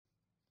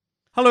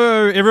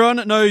Hello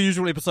everyone, no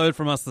usual episode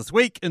from us this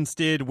week.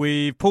 Instead,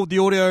 we've pulled the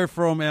audio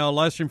from our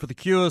Livestream for the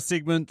Cure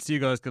segment so you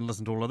guys can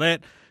listen to all of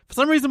that. For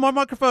some reason my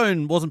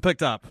microphone wasn't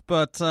picked up,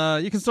 but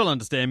you can still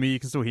understand me, you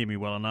can still hear me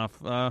well enough.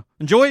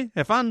 Enjoy,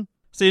 have fun.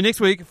 See you next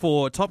week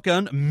for Top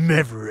Gun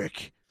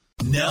Maverick.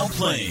 Now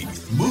playing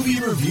movie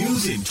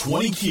reviews in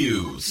 20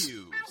 Qs.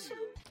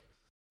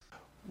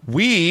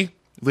 We,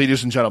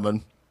 ladies and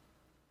gentlemen,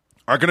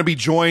 are going to be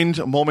joined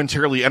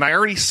momentarily, and I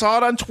already saw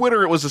it on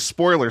Twitter. It was a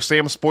spoiler.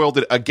 Sam spoiled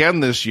it again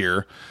this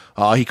year.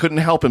 He couldn't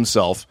help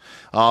himself,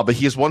 but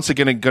he is once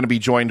again going to be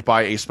joined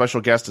by a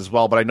special guest as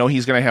well, but I know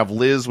he's going to have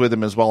Liz with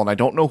him as well, and I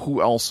don't know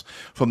who else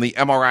from the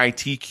MRI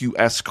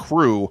TQS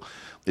crew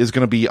is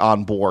going to be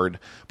on board.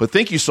 But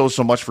thank you so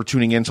much for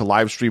tuning in to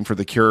Livestream for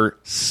the Cure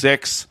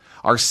 6,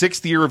 our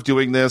 6th year of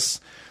doing this.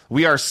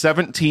 We are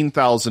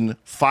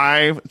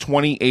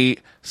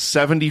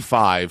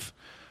 17,528.75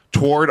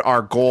 toward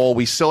our goal.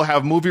 We still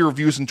have movie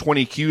reviews in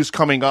 20 Qs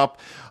coming up.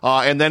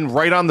 And then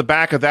right on the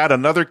back of that,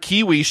 another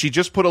Kiwi. She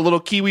just put a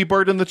little Kiwi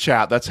bird in the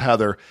chat. That's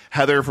Heather.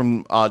 Heather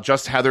from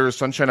Just Heather,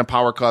 Sunshine and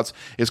Power Cuts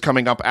is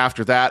coming up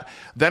after that.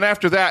 Then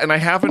after that, and I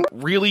haven't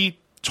really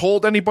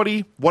told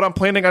anybody what I'm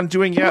planning on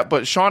doing yet,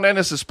 but Sean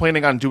Ennis is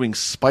planning on doing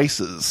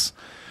spices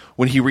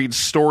when he reads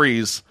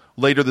stories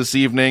later this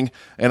evening,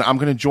 and I'm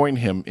going to join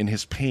him in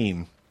his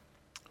pain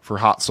for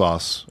hot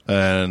sauce.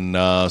 And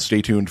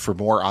stay tuned for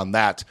more on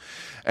that.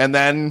 And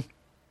then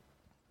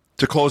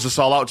to close this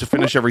all out, to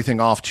finish everything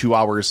off, 2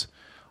 hours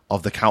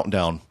of the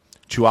countdown.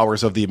 2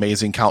 hours of the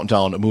amazing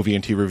countdown movie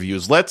and TV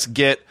reviews. Let's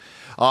get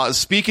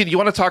speaking. You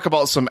want to talk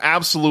about some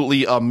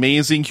absolutely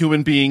amazing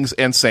human beings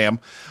and Sam.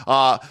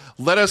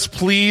 Let us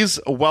please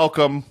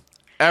welcome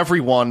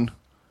everyone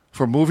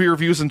for movie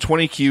reviews in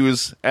 20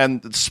 Qs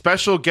and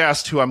special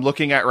guest who I'm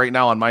looking at right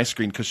now on my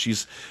screen because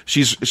she's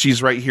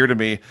right here to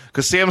me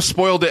because Sam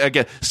spoiled it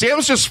again.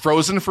 Sam's just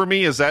frozen for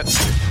me. Is that?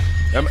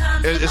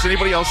 Is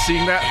anybody else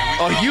seeing that?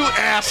 Oh, you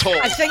asshole!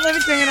 I think they were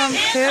doing it on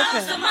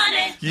purpose.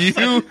 You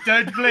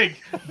Don't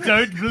blink.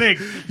 Don't blink.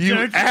 You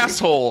Don't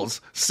assholes!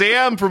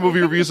 Sam for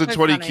movie reviews in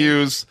 20 funny.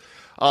 Qs,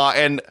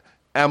 and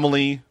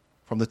Emily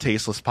from the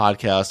Tasteless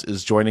Podcast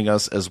is joining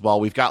us as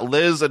well. We've got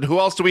Liz, and who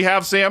else do we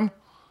have? Sam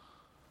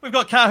We've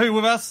got Kahu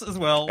with us as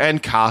well.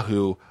 and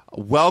Kahu.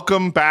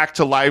 Welcome back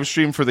to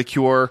Livestream for the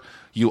Cure.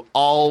 You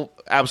all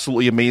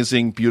absolutely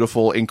amazing,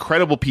 beautiful,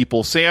 incredible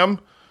people.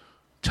 Sam,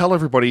 tell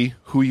everybody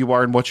who you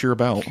are and what you're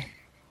about.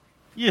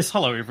 Yes,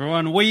 hello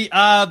everyone. We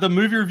are the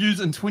Movie Reviews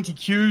in 20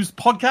 Qs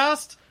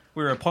podcast.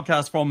 We're a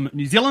podcast from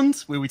New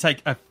Zealand where we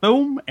take a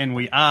film and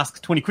we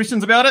ask 20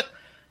 questions about it.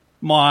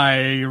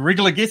 My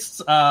regular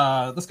guests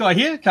are this guy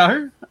here,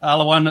 Kahu,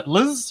 other one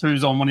Liz,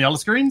 who's on one of the other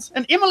screens,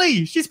 and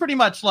Emily. She's pretty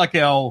much like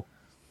our,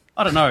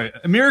 I don't know,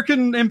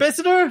 American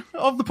ambassador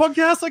of the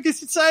podcast, I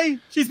guess you'd say.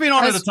 She's been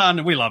on it a ton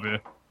and we love her.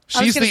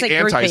 She's gonna the say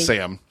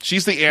anti-Sam.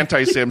 She's the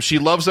anti-Sam. She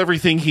loves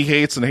everything he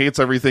hates and hates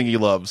everything he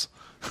loves.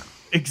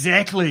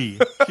 Exactly.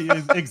 She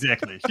is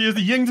exactly. She is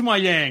the yin to my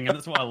yang, and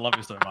that's why I love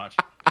her so much.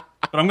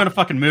 But I'm going to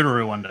fucking murder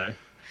her one day.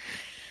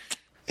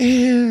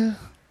 Yeah.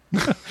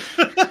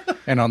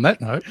 And on that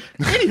note,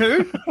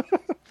 Anywho,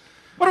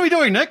 what are we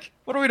doing, Nick?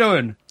 What are we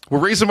doing? We're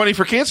raising money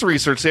for cancer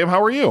research, Sam.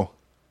 How are you?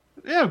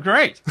 Yeah,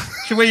 great.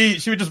 Should we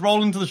just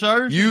roll into the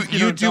show?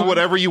 You do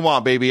whatever you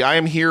want, baby. I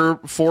am here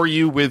for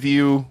you, with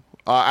you.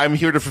 I'm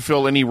here to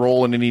fulfill any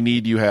role and any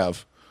need you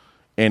have.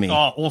 Any.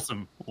 Oh,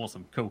 awesome.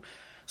 Awesome. Cool.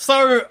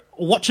 So,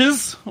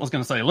 watchers, I was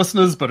going to say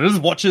listeners, but it is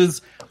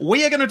watchers.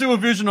 We are going to do a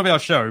version of our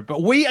show,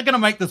 but we are going to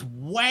make this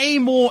way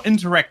more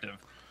interactive.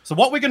 So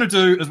what we're going to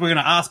do is we're going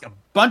to ask a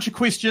bunch of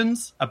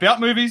questions about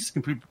movies,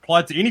 can be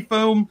applied to any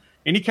film,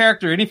 any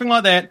character, anything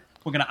like that.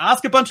 We're going to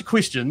ask a bunch of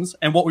questions,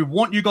 and what we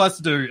want you guys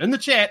to do in the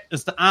chat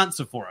is to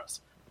answer for us.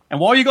 And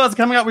while you guys are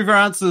coming up with your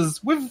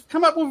answers, we've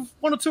come up with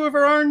one or two of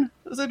our own.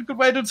 Is that a good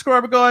way to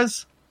describe it,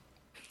 guys?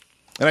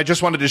 And I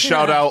just wanted to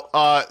shout out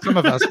some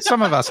of us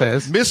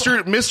has.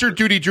 Mr.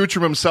 Duty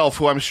Drutram himself,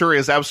 who I'm sure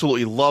is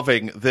absolutely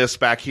loving this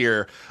back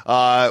here,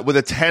 with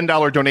a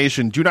 $10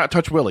 donation. Do not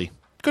touch Willie.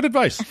 Good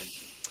advice.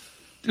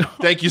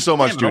 Thank you so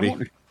much, Duty.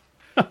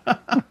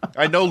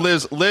 I know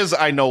Liz,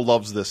 I know,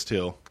 loves this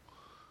too.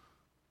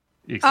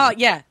 Oh,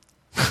 yeah.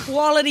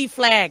 Quality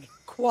flag.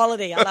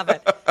 Quality. I love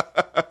it.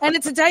 And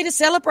it's a day to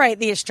celebrate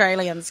the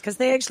Australians because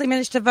they actually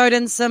managed to vote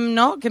in some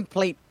not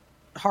complete,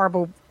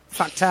 horrible,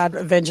 fucktard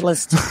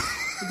evangelist,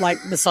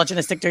 like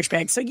misogynistic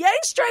douchebags. So, yay,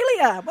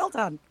 Australia. Well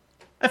done.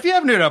 If you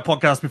haven't heard our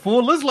podcast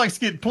before, Liz likes to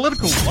get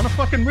political on a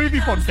fucking movie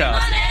podcast.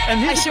 And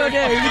I sure do.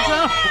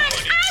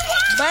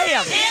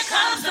 Bam.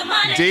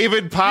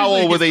 David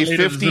Powell with a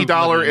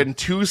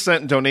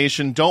 $50.02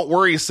 donation. Don't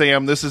worry,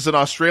 Sam. This is in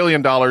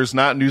Australian dollars,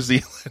 not New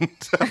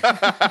Zealand.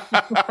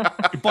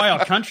 You buy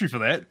our country for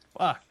that.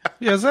 Fuck.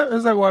 Yeah, is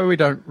that why we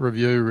don't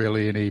review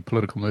really any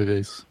political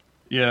movies?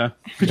 Yeah.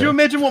 Could you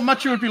imagine what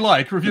much it would be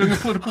like reviewing a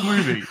political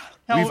movie?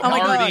 How We've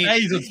many already-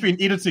 days it's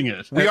been editing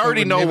it. We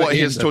already would know never what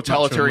his end if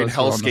totalitarian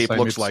Mitchell and Liz were on the hellscape same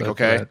looks like, episode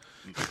okay? for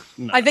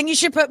that. I think you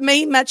should put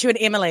me, Matthew, and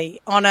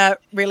Emily on a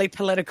really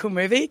political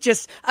movie,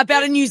 just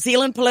about a New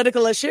Zealand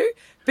political issue,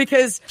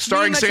 because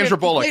Starring me and Matthew Sandra have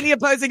Bullock. completely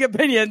opposing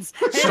opinions.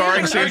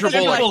 Starring Sandra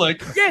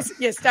Bullock. Yes,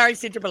 starring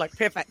Sandra Bullock.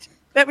 Perfect.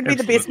 That would be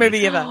the best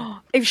movie ever.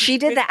 If she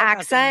did the It's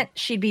accent,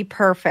 she'd be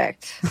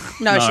perfect.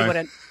 No, she No.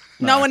 wouldn't.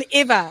 No one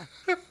ever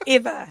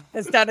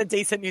has done a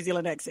decent New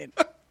Zealand accent.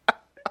 Ever.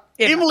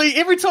 Emily,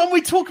 every time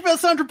we talk about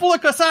Sandra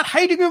Bullock, I start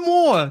hating her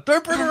more.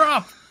 Don't bring her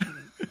up.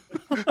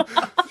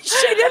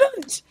 She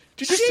didn't.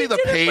 Did you She see the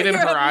didn't pain when in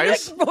your her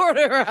eyes? Nick brought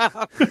her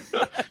up.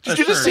 Did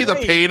you just see the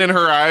pain in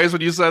her eyes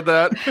when you said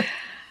that?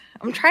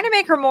 I'm trying to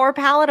make her more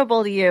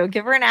palatable to you.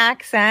 Give her an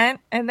accent,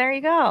 and there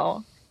you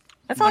go.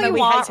 That's all you We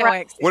want. hate our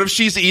right? accent. What if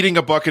she's eating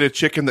a bucket of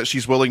chicken that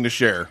she's willing to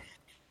share?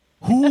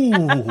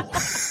 Ooh.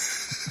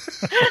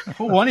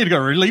 Oh, I need to go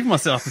relieve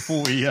myself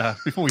before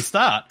we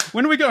start.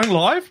 When are we going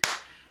live?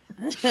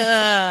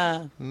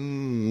 Fuck.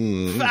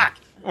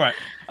 All right.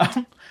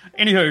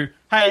 Anywho,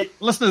 hey,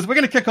 listeners, we're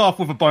going to kick off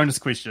with a bonus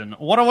question.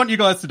 What I want you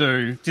guys to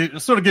do, to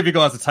sort of give you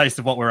guys a taste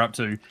of what we're up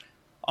to,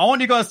 I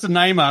want you guys to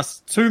name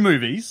us 2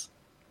 movies.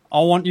 I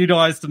want you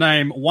guys to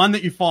name one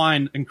that you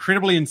find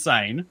incredibly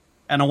insane,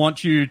 and I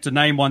want you to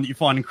name one that you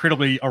find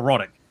incredibly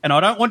erotic. And I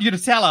don't want you to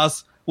tell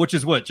us which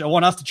is which. I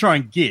want us to try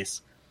and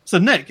guess. So,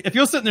 Nick, if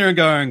you're sitting there and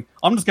going,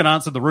 I'm just going to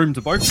answer the room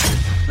to both of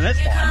you, then that's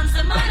fine.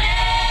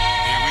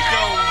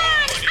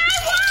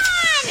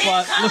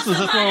 But listeners,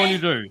 that's what I want you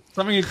to do.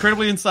 Something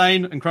incredibly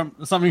insane and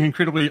something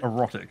incredibly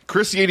erotic.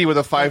 Chris Yeady with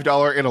a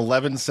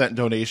 $5.11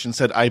 donation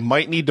said, I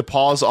might need to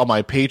pause all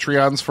my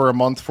Patreons for a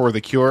month for The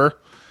Cure.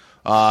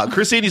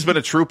 Chris Yeady's been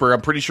a trooper.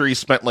 I'm pretty sure he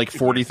spent like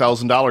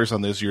 $40,000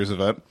 on this year's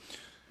event.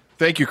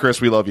 Thank you,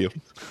 Chris. We love you.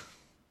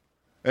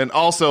 And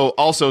also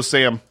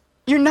Sam.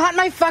 You're not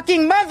my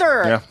fucking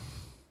mother.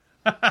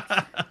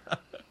 Yeah.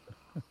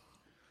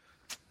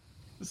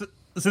 So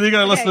there you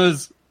go,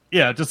 listeners.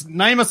 Yeah, just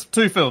name us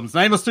 2 films.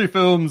 Name us 2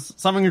 films,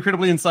 something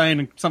incredibly insane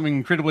and something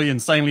incredibly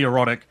insanely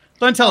erotic.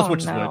 Don't tell us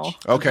which is which.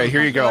 Okay,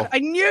 here you go. I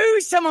knew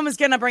someone was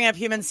going to bring up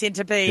Human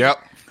Centipede. Yep.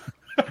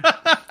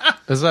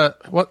 Is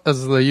that what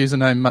is the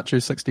username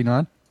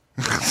Machu69?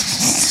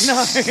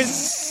 No.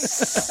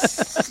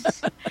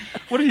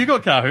 What have you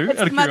got, Kahu?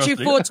 Out of Machu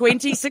curiosity?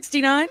 420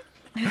 69.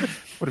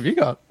 What have you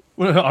got?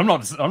 Well, I'm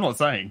not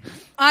saying.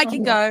 I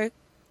can go.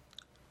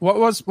 What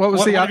was What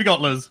the have you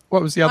got, Liz?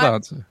 what was the other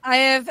answer? I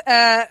have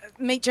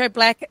Meet Joe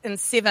Black and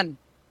 7.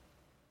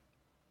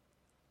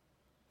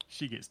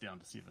 She gets down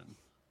to 7.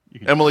 You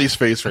can- Emily's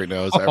face right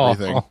now is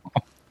everything.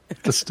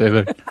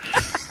 Disturbing.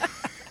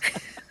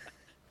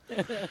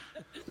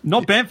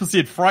 Not Bamford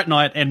said Fright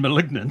Night and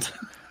Malignant.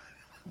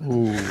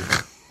 Ooh.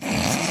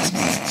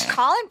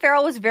 Colin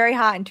Farrell was very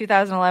hot in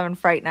 2011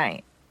 Fright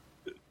Night.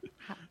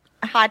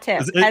 Hot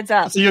tip. Heads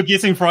up. So you're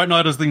guessing Fright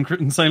Night is the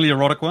insanely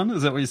erotic one?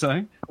 Is that what you're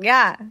saying?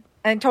 Yeah.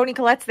 And Toni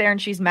Collette's there and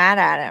she's mad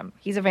at him.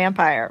 He's a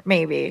vampire,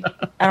 maybe.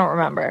 I don't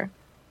remember.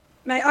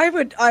 Mate,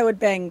 I would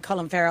bang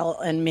Colin Farrell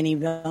in many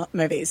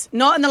movies.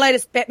 Not in the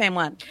latest Batman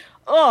one.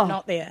 Oh,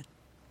 Not there.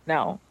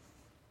 no.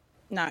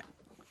 No.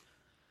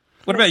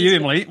 What about you,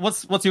 Emily?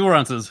 What's your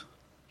answers?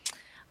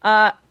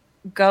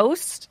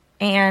 Ghost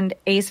and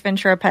Ace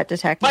Ventura: Pet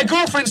Detective. My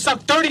girlfriend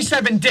sucked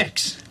 37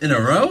 dicks. In a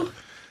row?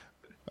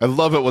 I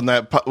love it when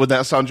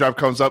that sound drop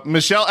comes up.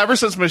 Michelle, ever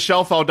since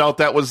Michelle found out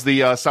that was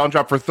the sound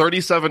drop for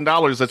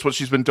 $37, that's what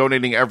she's been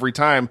donating every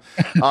time.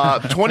 20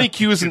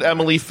 Qs and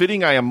Emily,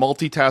 fitting I am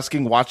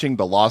multitasking watching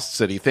The Lost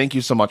City. Thank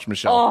you so much,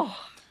 Michelle. Oh,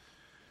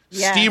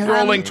 yeah.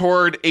 Steamrolling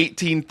toward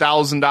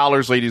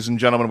 $18,000, ladies and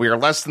gentlemen. We are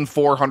less than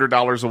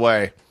 $400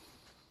 away.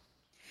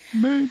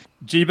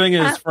 G-Bing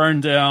has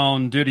thrown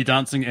down Dirty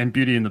Dancing and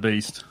Beauty and the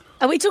Beast.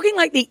 Are we talking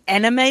like the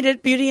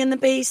animated Beauty and the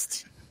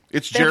Beast?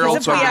 It's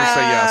Gerald, so I'm going to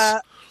say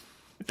yes.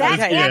 That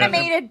Okay.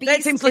 animated That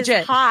beast seems is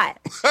legit. hot.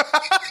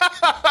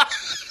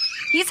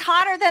 He's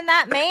hotter than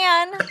that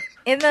man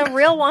in the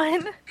real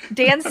one,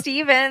 Dan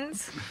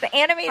Stevens, the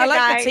animated I like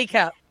guy. the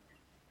teacup.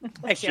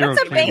 Actually, Gerald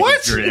That's Clinton amazing.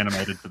 was very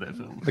animated for that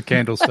film. The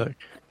candlestick.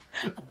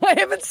 I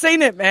haven't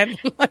seen it, man.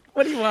 Like,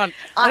 what do you want?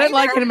 I don't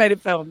like Either.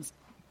 animated films.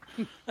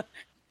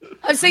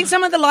 I've seen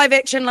some of the live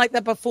action, like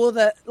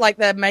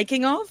the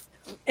making of,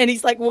 and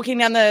he's like walking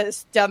down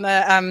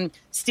the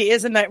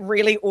stairs in that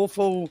really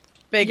awful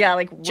big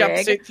like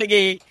jumpsuit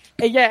thingy.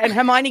 And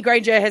Hermione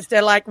Granger has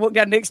to like walk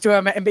down next to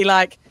him and be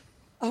like,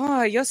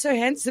 "Oh, you're so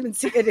handsome," and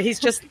it's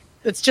just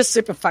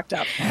super fucked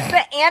up.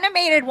 The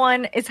animated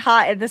one is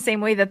hot in the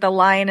same way that the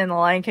Lion in the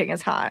Lion King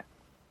is hot.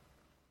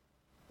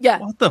 Yeah,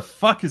 What the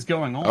fuck is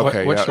going on?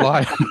 Okay, Which yeah.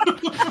 line?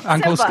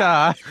 Uncle Simba.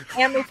 Scar.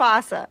 And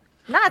Mufasa.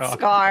 Not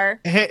Scar.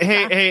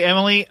 Hey,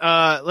 Emily.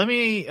 Let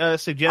me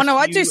suggest. Oh, no,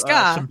 I you, do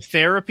Scar. some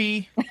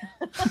therapy.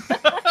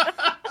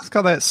 It's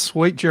got that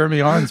sweet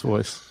Jeremy Irons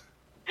voice.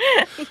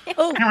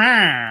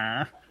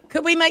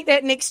 could we make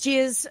that next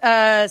year's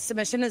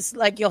submission? Is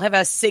like you'll have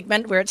a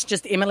segment where it's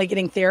just Emily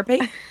getting therapy?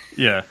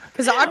 Yeah.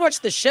 Because I'd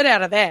watch the shit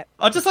out of that.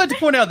 I'd just like to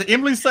point out that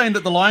Emily's saying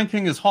that the Lion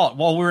King is hot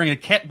while wearing a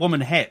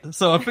Catwoman hat.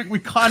 So I think we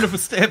kind of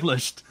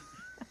established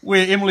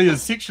where Emily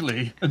is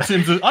sexually in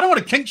terms of. I don't want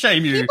to kink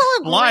shame you People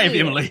agree. live,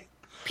 Emily.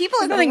 People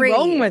There's nothing agree.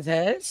 wrong with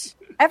it.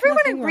 Everyone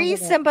Nothing wrong agrees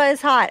with it. Simba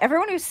is hot.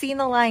 Everyone who's seen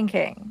The Lion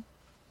King.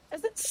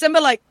 Isn't Simba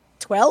like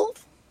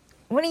 12?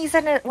 When he's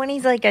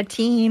like a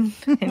teen.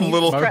 And he's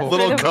Little running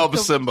little through cub the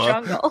Simba.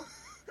 jungle.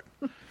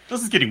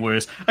 This is getting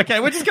worse.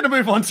 Okay, we're just going to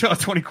move on to our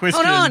 20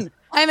 questions. Hold on.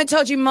 I haven't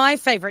told you my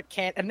favourite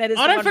cat, and that is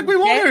I the don't one think from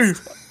we want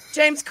Cats. to.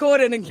 James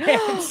Corden and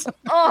Cats.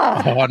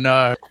 Oh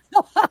no.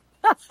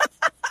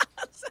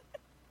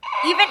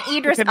 Even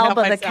Idris couldn't help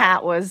Elba, the myself.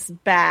 cat, was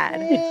bad.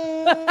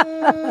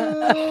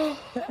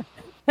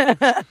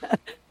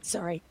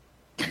 Sorry.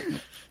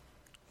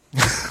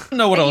 I don't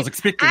know what I was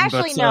expecting.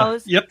 Ashley but,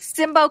 knows. Yep.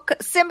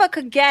 Simba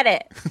could get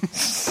it.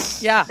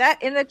 Yeah.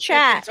 That in the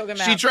chat. Talking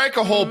about. She drank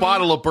a whole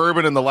bottle of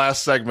bourbon in the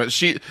last segment.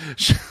 She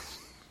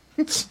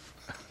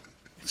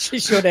She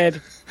sure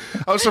did.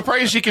 I was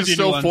surprised she could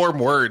still Anyone. form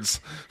words.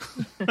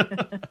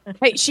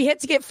 Hey, she had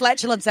to get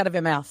flatulence out of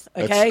her mouth.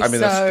 Okay, That's- I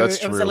mean,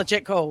 that's it was true. a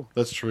legit call.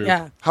 That's true.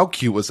 Yeah. How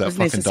cute was that was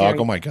fucking necessary.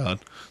 dog? Oh my god.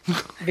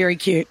 Very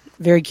cute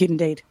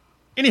indeed.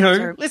 Anywho,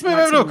 So, let's move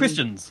might over to our seem-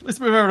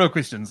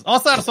 questions. I'll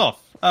start us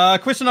off.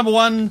 Question number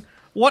 1.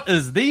 What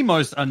is the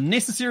most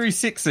unnecessary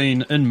sex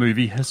scene in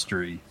movie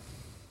history?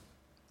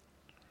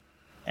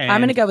 And,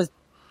 I'm going to go with.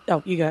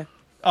 Oh, you go.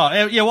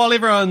 Oh, yeah, while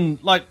everyone,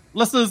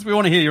 listeners, we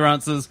want to hear your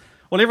answers.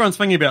 While everyone's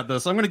thinking about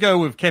this, I'm going to go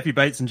with Kathy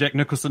Bates and Jack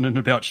Nicholson in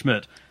About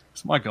Schmidt.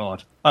 My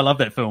God, I love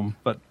that film,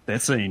 but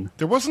that scene.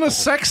 There wasn't a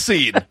sex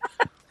scene.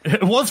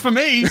 It was for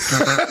me.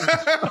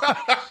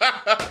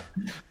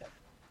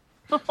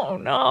 Oh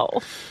no.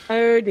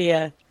 Oh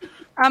dear.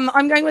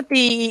 I'm going with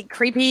the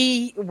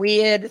creepy,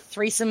 weird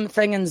threesome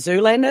thing in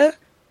Zoolander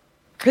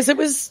because it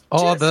was.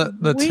 Oh, just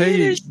the weird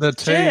tea as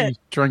shit.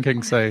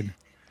 drinking scene.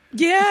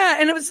 Yeah,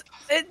 and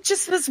it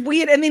just was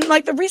weird. And then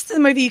the rest of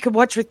the movie you could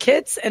watch with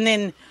kids, and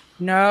then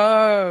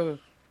don't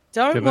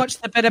watch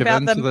the bit give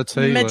about in to the the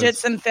tea,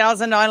 midgets Liz. and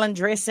Thousand Island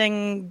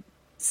dressing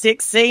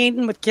sex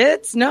scene with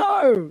kids.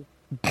 No.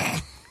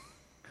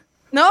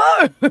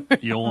 No.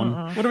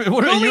 Yawn. What are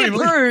Call you, me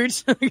Emily? rude.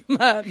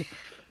 Come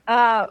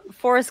on.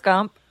 Forrest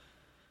Gump.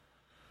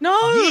 No,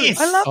 Yes.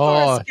 I love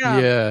Oh Forrest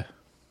Gump.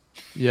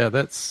 yeah.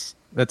 That's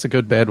a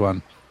good bad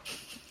one.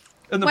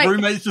 And the Wait.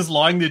 roommate's just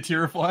lying there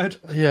terrified.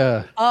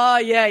 Yeah. Oh,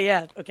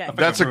 yeah. Okay.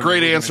 That's a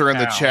great answer in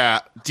the Cow.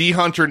 chat. D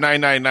Hunter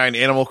 999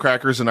 Animal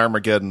Crackers and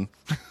Armageddon.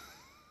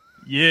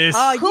 Yes.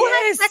 Oh, Who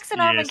yes. had sex in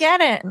Yes.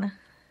 Armageddon?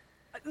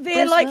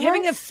 They're Bruce having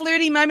a Willis?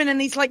 flirty moment, and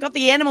he's got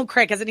the animal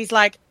crackers, and he's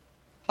like,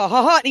 ha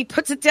ha ha, and he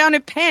puts it down her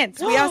pants.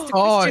 We asked a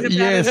Oh, question about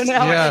yes, it. And I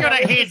was yeah. like,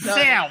 Gotta head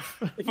south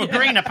for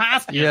greener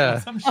pastures. Yeah. Or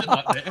some shit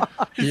like that.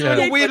 It's Yeah.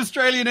 like a weird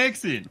Australian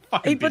accent.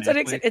 Fucking He puts Ben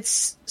an Affleck. accent.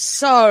 It's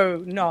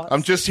so not.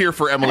 I'm just here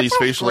for Emily's sounds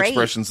facial great.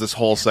 expressions this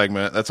whole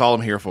segment. That's all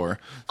I'm here for.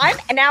 I'm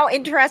now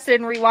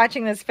interested in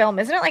rewatching this film.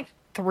 Isn't it like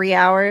 3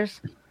 hours?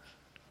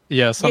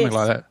 Yeah, something Yes.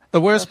 like that. The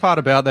worst part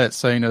about that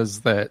scene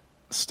is that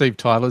Steve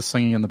Tyler's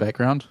singing in the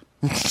background.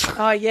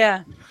 Oh,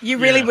 yeah. You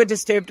really Yeah. were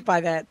disturbed by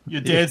that.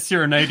 Your dad's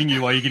serenading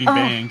you while you're getting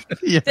banged.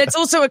 That's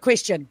also a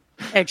question,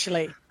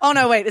 actually. Oh,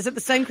 no, wait. Is it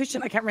the same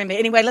question? I can't remember.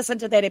 Anyway, listen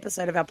to that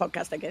episode of our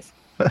podcast, I guess.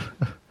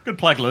 Good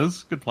plug,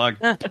 Liz. Good plug.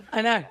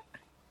 I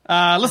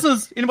know.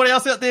 Listeners, anybody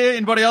else out there?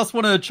 Anybody else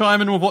want to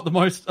chime in with what the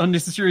most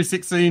unnecessary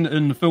sex scene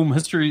in film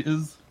history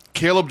is?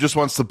 Caleb just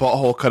wants the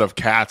butthole cut of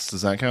cats.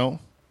 Does that count?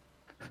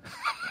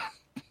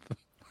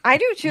 I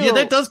do too. Yeah,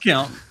 that does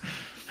count.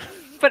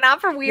 But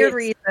not for weird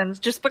Yes. reasons.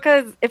 Just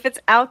because if it's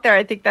out there,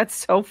 I think that's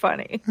so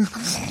funny.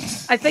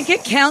 I think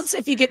it counts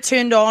if you get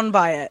turned on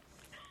by it.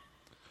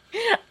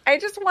 I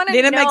just want to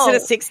Then know. it makes it a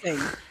sex thing.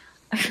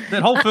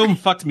 That whole film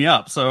fucked me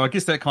up, so I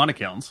guess that kind of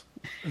counts.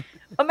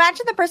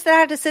 Imagine the person that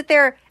had to sit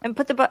there and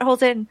put the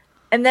buttholes in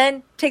and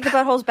then take the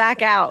buttholes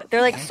back out.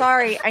 They're like,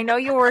 sorry, I know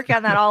you were working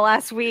on that all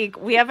last week.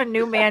 We have a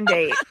new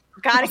mandate.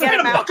 Gotta get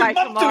them out by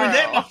tomorrow.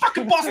 My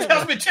fucking boss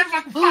tells me 10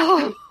 fucking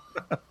fuck.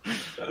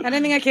 I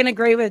don't think I can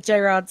agree with J.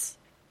 Rod's.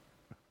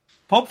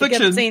 Pulp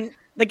Fiction.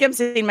 The Gimp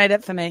scene made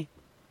it for me.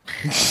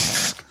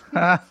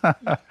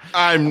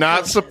 I'm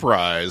not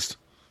surprised.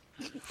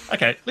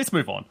 Okay, let's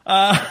move on.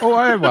 Oh,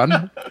 I have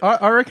one.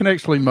 I reckon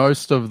actually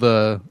most of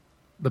the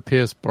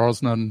Pierce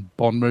Brosnan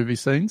Bond movie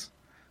scenes,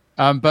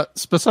 but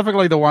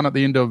specifically the one at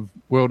the end of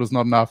World Is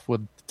Not Enough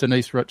with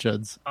Denise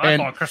Richards. I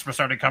And, thought Christmas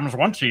only comes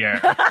once a year.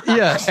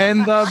 yeah,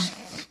 and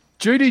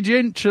Judi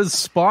Dench is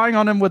spying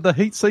on him with the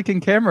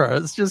heat-seeking camera.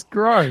 It's just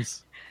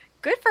gross.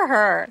 Good for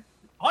her.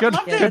 I'd Good-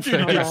 love to good have for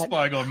Judy you.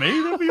 spying on me.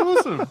 That'd be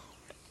awesome.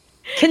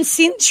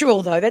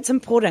 Consensual, though. That's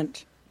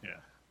important.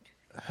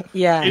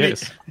 Yeah.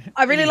 Yes.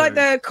 I really like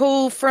the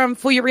call from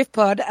For Your Ref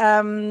Pod,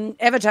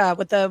 Avatar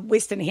with the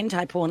Western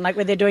hentai porn, like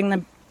where they're doing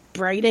the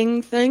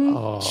braiding thing.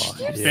 Oh,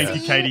 Thank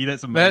you, Katie.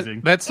 That's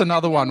amazing. that's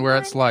another one where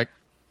it's like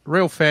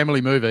real family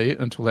movie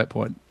until that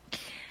point.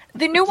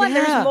 The new one,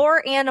 Yeah. there's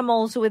more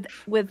animals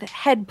with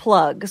head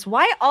plugs.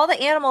 Why all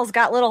the animals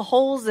got little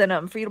holes in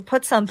them for you to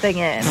put something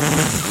in?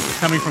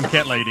 Coming from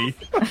Cat Lady.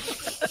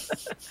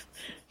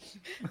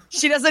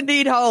 She doesn't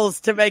need holes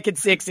to make it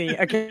sexy,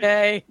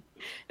 okay?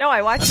 No,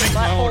 I watched the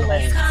butthole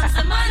list.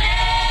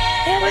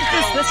 That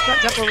is this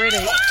fucked up already?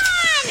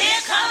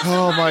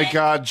 Oh my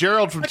God,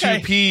 Gerald from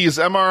 2Ps,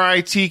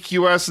 MRI,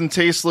 TQS, and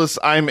Tasteless.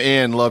 I'm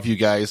in. Love you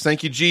guys.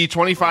 Thank you, G.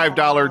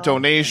 $25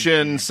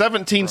 donation.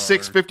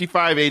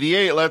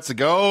 17,655.88. Let's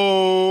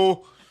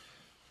go.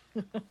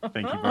 Thank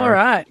you, bro. All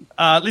right.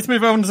 Let's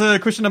move on to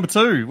question number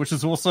 2, which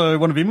is also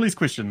one of Emily's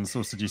questions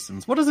or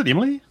suggestions. What is it,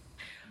 Emily?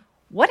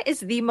 What is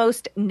the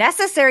most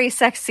necessary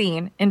sex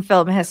scene in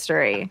film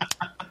history?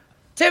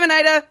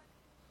 Terminator.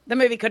 The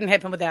movie couldn't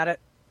happen without it.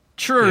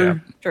 True.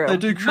 True. They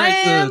do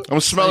create the... I'm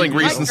smelling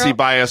recency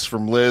bias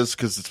from Liz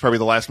because it's probably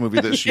the last movie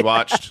that she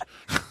watched.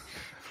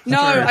 No,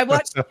 I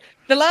watched...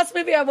 The last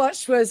movie I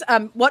watched was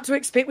What to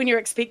Expect When You're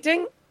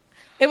Expecting.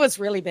 It was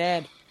really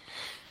bad.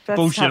 That's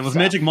Bullshit. tough It was stuff.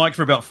 Magic Mike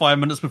for about 5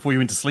 minutes before you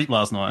went to sleep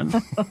last night.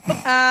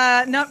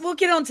 No, we'll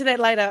get on to that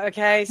later,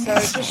 okay? So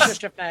just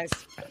shush your face.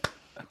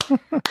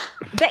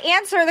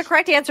 The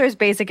correct answer is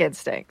Basic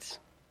Instinct.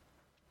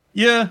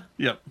 Yeah.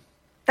 Yep.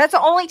 That's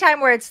the only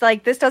time where it's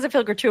like, this doesn't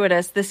feel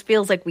gratuitous. This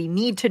feels like we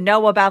need to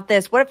know about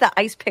this. What if the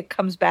ice pick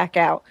comes back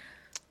out?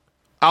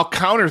 I'll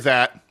counter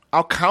that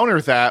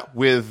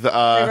with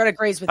Everyone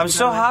agrees with I'm you,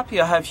 so by the way.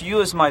 happy I have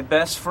you as my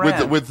best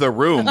friend. with the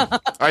Room.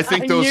 I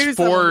think I those knew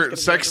someone was 4 gonna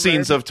sex get the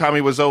scenes of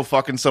Tommy Wiseau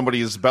fucking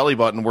somebody's belly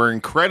button were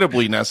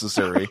incredibly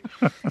necessary.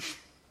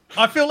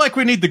 I feel like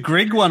we need the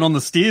Greg one on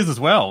the stairs as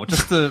well,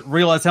 just to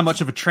realize how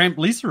much of a tramp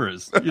Lisa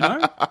is, you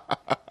know?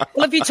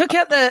 Well, if you took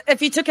out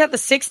the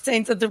sex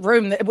scenes of The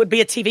Room, it would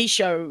be a TV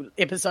show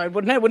episode,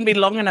 wouldn't it? It wouldn't be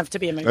long enough to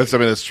be a movie.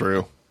 That's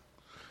true.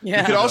 Yeah.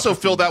 You could also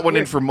fill that one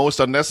in for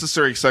most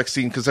unnecessary sex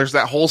scene because there's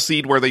that whole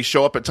scene where they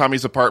show up at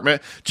Tommy's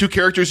apartment, 2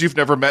 characters you've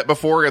never met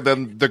before, and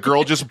then the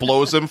girl just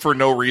blows him for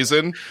no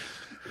reason,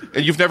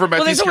 and you've never met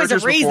Well, these there's always a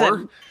characters before,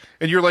 reason.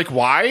 and you're like,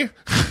 why?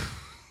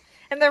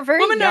 And they're very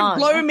Women young. don't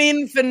blow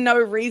men for no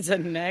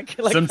reason, Nick.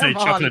 Like, Some say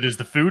come on. chocolate is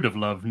the food of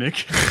love,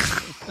 Nick.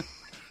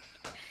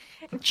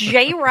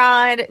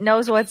 J-Rod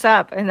knows what's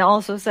up and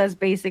also says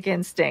Basic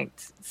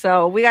Instinct.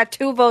 So we got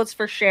 2 votes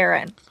for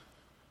Sharon.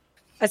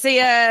 I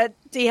see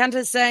D.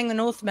 Hunter's saying The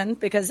Northman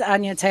because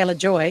Anya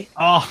Taylor-Joy.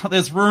 Oh,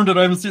 that's ruined it.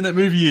 I haven't seen that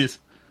movie yet.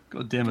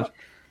 God damn it.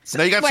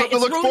 Now you got Wait, something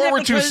to it's look ruined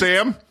forward to, because-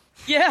 Sam.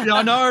 Yeah. Yeah,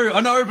 I know,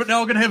 but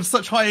now I'm going to have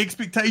such high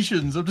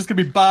expectations. I'm just going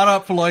to be barred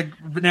up for like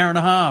an hour and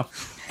a half.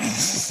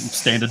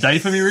 Standard day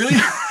for me, really?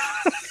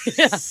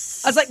 I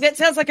was like, that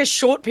sounds like a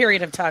short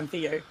period of time for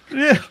you.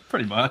 Yeah,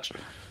 pretty much.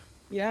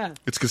 Yeah.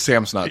 It's because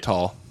Sam's not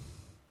tall.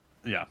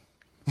 Yeah.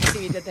 See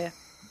what you did there.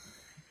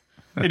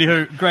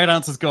 Anywho, great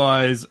answers,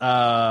 guys.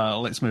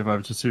 Let's move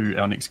over to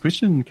our next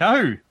question.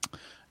 Kahu.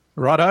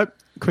 Righto.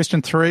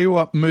 Question 3.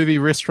 What movie,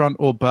 restaurant,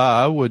 or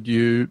bar would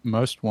you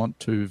most want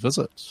to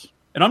visit?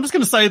 And I'm just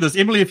going to say this,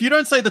 Emily, if you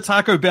don't say the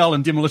Taco Bell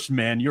and Demolition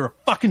Man, you're a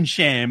fucking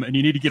sham and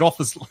you need to get off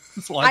this live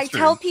I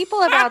stream. tell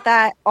people about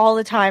that all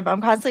the time.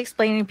 I'm constantly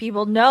explaining to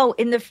people, no,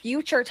 in the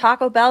future,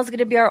 Taco Bell is going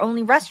to be our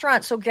only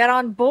restaurant, so get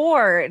on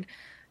board.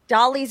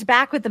 Dolly's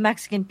back with the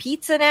Mexican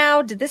pizza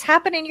now. Did this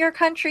happen in your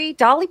country?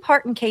 Dolly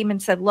Parton came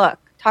and said, look,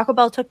 Taco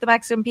Bell took the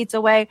Mexican pizza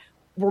away.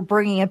 We're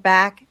bringing it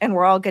back, and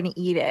we're all going to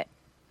eat it.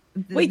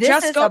 We This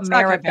just is got Taco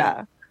America.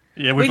 Bell.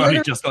 Yeah, we've only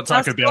literally just got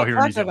Taco Bell here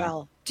in New Taco Zealand.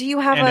 Bell. Do you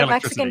have And a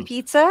electricity. Mexican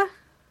pizza?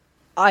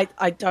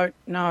 I don't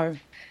know.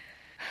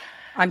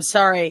 I'm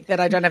sorry that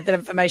I don't have that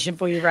information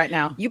for you right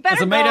now. You better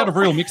Is it made go, out of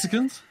real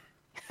Mexicans?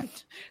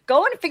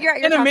 go and figure out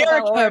your In Taco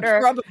Bell America, order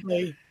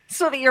probably.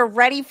 so that you're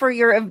ready for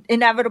your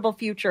inevitable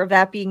future of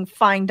that being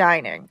fine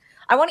dining.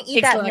 I want to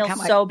eat Excellent, I that meal can't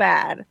wait. so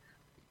bad.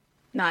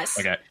 Nice.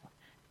 Okay.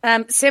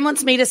 Sam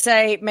wants me to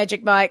say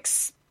Magic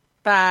Mike's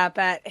bar,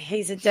 but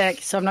he's a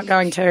dick, so I'm not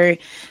going to.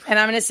 And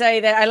I'm going to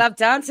say that I love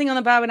dancing on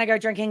the bar when I go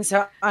drinking,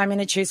 so I'm going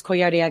to choose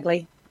Coyote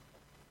Ugly.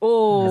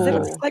 Oh, It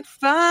looks like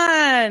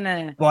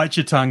fun. Bite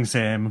your tongue,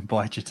 Sam.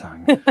 Bite your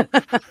tongue.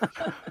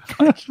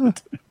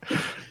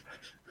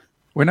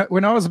 When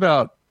I was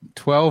about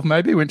 12,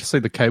 maybe, went to see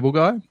The Cable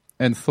Guy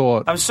and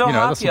thought, I'm so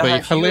this happy will I be have you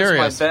as my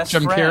hilarious best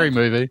Jim Carrey friend.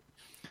 movie.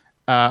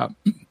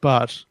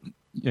 But,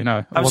 it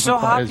I'm wasn't so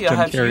quite as happy I Jim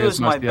have Carrey you as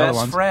most my of the other best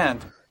ones.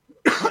 friend.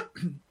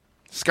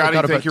 Scotty,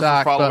 got a thank bit you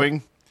dark, for but following.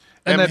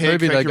 in that M. movie, Hig,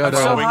 they thank you go for to-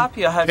 I'm so following.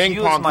 happy I have Ping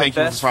you Pong, as my thank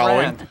you for best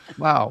following. friend.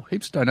 Wow,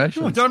 heaps of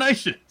donations. Oh,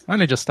 donation. I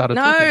only just started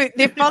No, talking.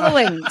 they're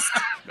following.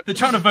 They're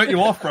trying to vote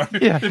you off, bro.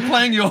 Yeah. They're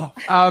playing you off.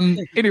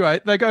 Anyway,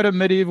 they go to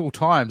medieval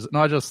times, and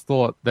I just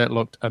thought that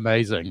looked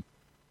amazing.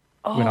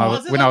 When I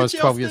was, Is it when like I the was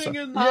 12 years jousting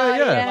old. and- Yeah.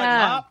 yeah. Like,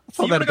 laugh?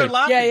 So Oh, you want to that'd go be-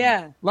 laughing?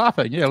 Yeah.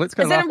 Laughing, yeah, let's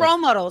go Is that in laughing. role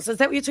models? Is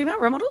that what you're talking about?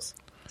 Role models?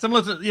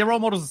 Similar to, yeah, role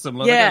models are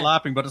similar. Yeah. They go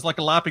LARPing, but it's like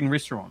a LARPing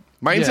restaurant.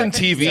 Mine's Yeah. in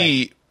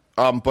TV,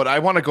 but I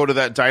want to go to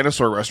that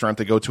dinosaur restaurant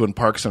they go to in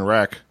Parks and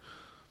Rec.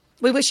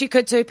 We wish you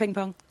could too, Ping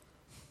Pong.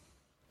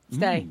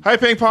 Stay. Hi,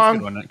 Ping Good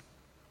Pong. one, Nick.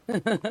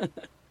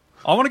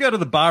 I want to go to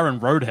the bar in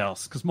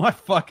Roadhouse because my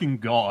fucking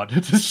god,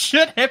 this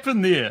shit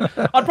happened there.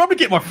 I'd probably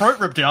get my throat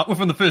ripped out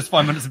within the first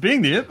 5 minutes of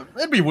being there, but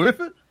it'd be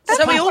worth it.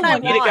 So we all what I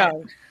want you to want.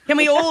 go. Can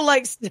we all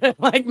like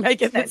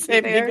make it that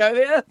Sam can go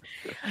there?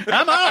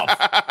 I'm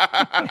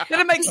off.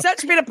 It'll make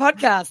such better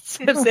podcasts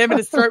if Sam had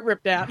his throat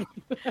ripped out.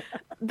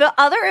 The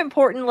other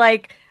important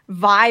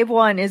Vibe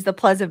one is the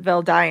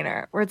Pleasantville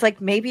Diner, where it's like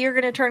maybe you're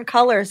going to turn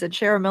colors and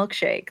share a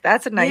milkshake.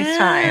 That's a nice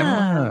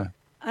time.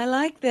 I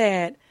like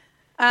that.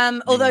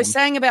 Although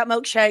saying about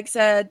milkshakes,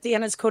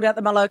 Deanna's called out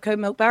the Moloko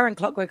Milk Bar and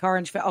Clockwork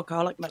Orange for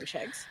alcoholic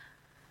milkshakes.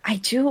 I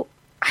do.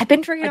 I've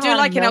been drinking. I do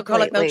like an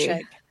alcoholic lately.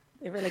 milkshake.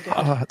 They're really good.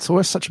 Oh, it's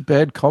always such a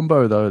bad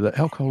combo, though, the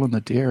alcohol and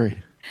the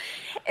dairy.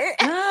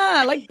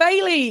 Like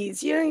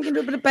Baileys. You can do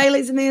a bit of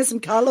Baileys in there,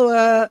 some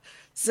Kahlua,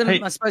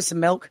 I suppose some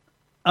milk.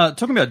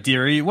 Talking about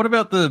dairy, what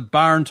about the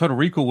bar in Total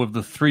Recall with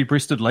the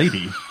three-breasted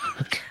lady?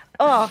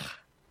 Oh.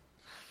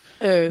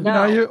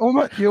 No,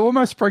 you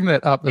almost bring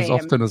that up as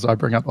often as I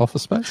bring up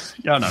Office Space.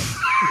 Yeah, I know.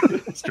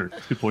 It's true.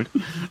 Good point.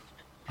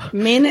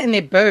 Men and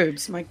their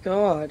boobs. My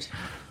God.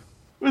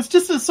 It's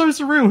so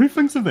surreal. Who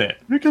thinks of that?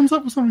 Who comes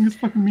up with something as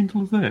fucking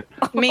mental as that?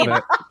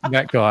 Men.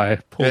 That guy,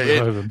 Paul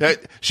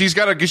Verhoeven. She's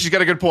got a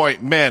good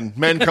point. Men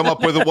come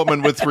up with a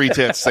woman with 3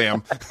 tits,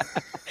 Sam.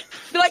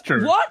 Like,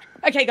 True. what?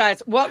 Okay,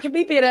 guys, what could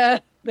be better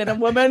than a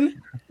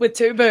woman with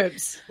 2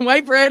 boobs?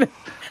 Wait for it.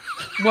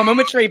 Woman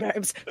with 3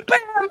 boobs.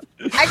 Bam!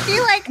 I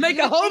feel like Make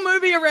a whole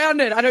movie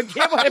around it. I don't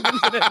care what happens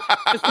to it.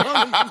 As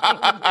long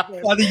as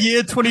it's By the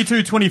year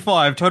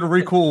 2225, Total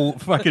Recall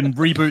fucking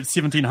reboot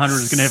 1700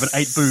 is going to have an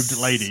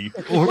 8-boobed lady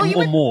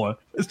or more.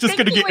 It's just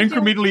going to get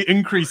incrementally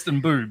increased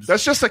in boobs.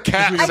 That's just a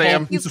cat,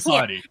 Sam. In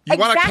society. You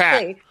want a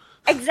cat.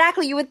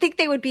 Exactly. You would think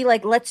they would be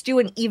like, let's do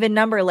an even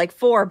number, like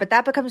 4, but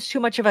that becomes too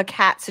much of a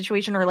cat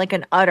situation or like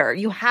an udder.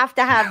 You have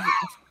to have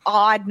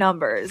odd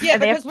numbers. Yeah,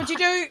 because would you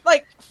do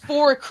like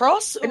 4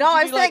 across? No,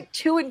 I was like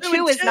 2 and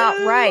 2 is not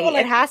right. Like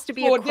it has to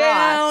be 4 across.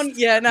 down.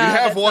 Yeah, no. You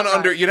have one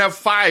under. You'd have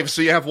 5,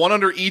 so you have one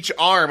under each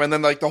arm, and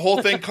then like the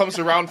whole thing comes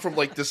around from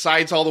like the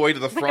sides all the way to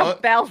the front, like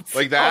a belt,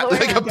 like that,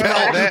 like a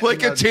belt,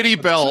 like a titty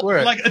belt,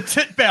 like a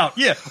tit belt.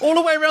 Yeah, all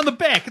the way around the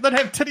back. They'd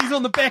have titties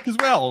on the back as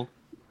well.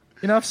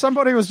 You know, if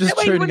somebody was just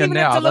tuning in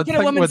now, they'd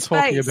think we're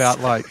talking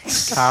about like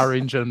car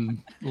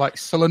engine, like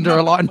cylinder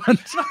alignment.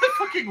 No,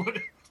 fucking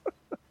wouldn't.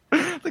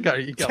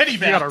 You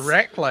got a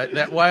rack like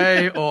that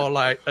way, or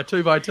like a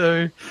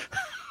 2x2.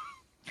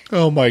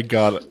 Oh my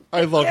god,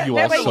 I love you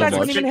all That way so you guys much.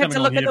 wouldn't even have to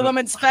look at the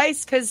woman's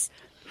face because,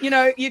 you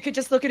know, you could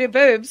just look at her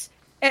boobs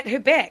at her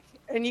back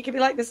and you could be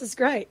like, this is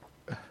great.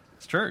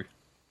 It's true.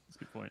 That's a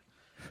good point.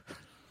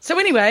 So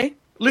anyway.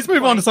 Let's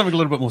move on to something a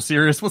little bit more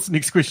serious. What's the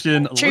next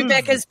question?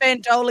 Chewbacca's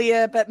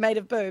bandolier, but made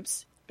of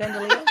boobs.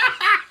 Bandolier?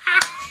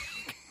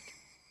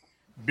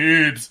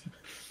 Boobs.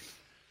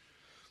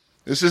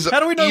 This is How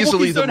do we know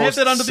easily Wookiees the don't have most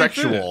that under their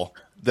sexual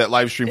that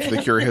Livestream for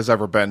the Cure has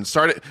ever been.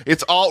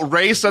 It's all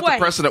Ray set the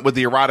precedent with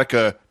the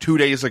erotica 2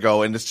 days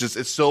ago, and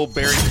it's still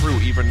bearing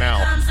fruit even now.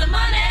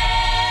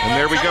 And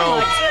there we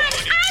go.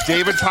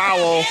 David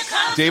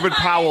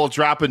Powell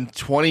dropping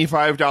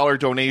 $25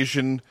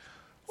 donation.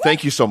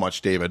 Thank you so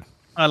much, David.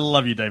 I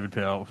love you, David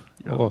Powell.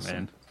 You're awesome.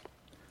 Man.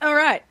 All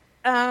right.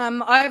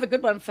 I have a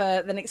good one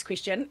for the next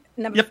question.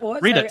 Number 4.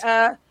 Read it.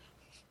 I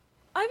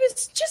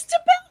was just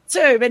about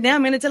to, but now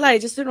I'm going to delay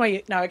just to annoy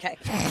you. No, okay.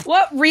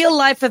 What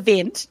real-life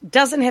event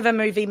doesn't have a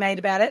movie made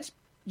about it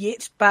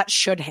yet, but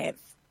should have?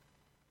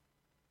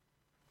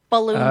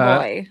 Balloon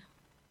Boy.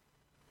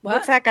 What?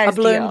 What's that guy's A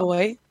balloon deal?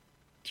 boy.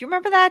 Do you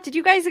remember that? Did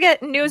you guys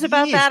get news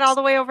about that all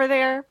the way over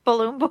there?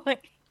 Balloon Boy.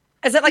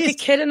 Is it like a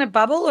kid in a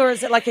bubble, or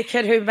is it like a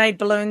kid who made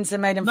balloons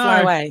and made him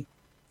fly away?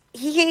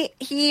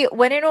 He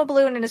went into a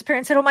balloon, and his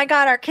parents said, "Oh my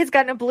God, our kid's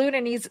got in a balloon,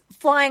 and he's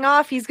flying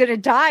off. He's going to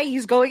die.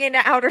 He's going into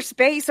outer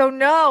space. Oh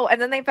no!"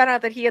 And then they found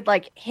out that he had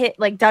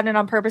done it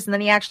on purpose, and then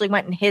he actually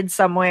went and hid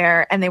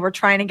somewhere, and they were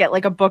trying to get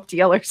like a book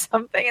deal or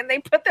something, and they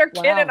put their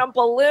kid in a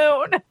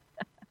balloon.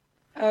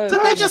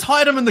 Didn't they just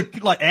hide him in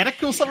the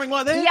attic or something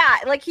like that?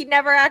 Yeah, like he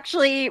never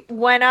actually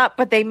went up,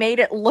 but they made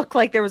it look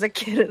like there was a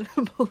kid in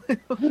the balloon.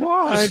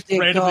 Oh,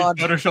 dear randomly God.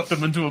 photoshopped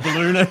him into a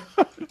balloon.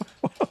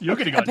 You're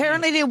getting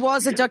Apparently there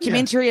was a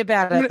documentary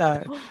about it,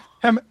 though.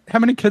 How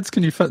many kids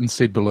can you fit in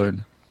said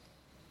balloon?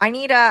 I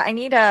need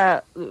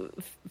a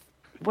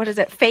what is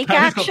it? Fake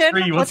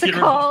action? What's it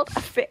called?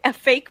 A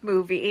fake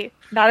movie,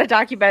 not a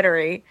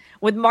documentary,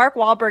 with Mark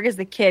Wahlberg as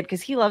the kid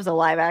because he loves a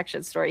live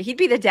action story. He'd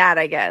be the dad,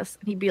 I guess.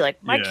 He'd be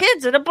like, "My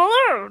kid's in a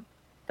balloon."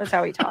 That's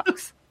how he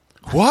talks.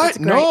 What?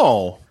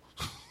 No.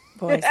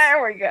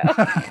 There we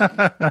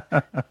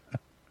go.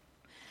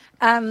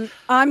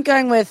 I'm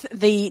going with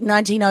the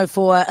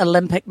 1904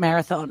 Olympic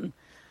Marathon.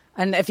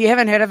 And if you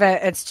haven't heard of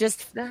it, it's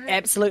just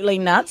absolutely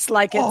nuts.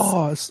 Like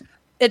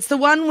it's the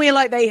one where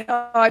like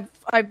I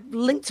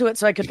linked to it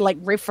so I could like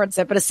reference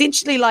it. But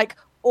essentially like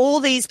all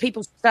these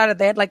people started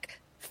that, like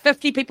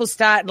 50 people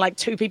start and like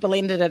 2 people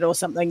ended it or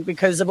something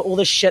because of all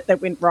the shit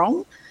that went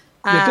wrong.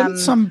 Didn't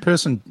some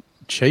person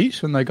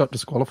cheat and they got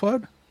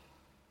disqualified?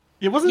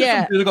 Yeah, wasn't it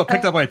some dude that got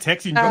picked up by a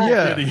taxi and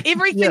jumped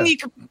everything you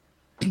could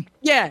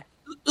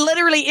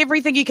literally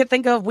everything you could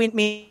think of went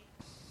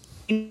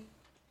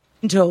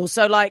mental.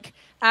 So like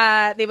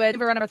there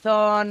were a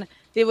marathon,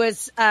 there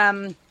was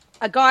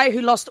a guy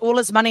who lost all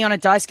his money on a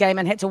dice game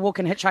and had to walk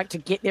and hitchhike to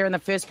get there in the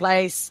first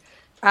place,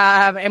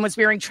 and was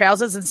wearing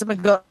trousers, and someone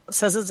got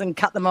scissors and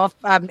cut them off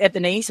at the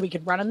knee so he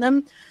could run in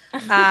them.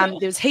 There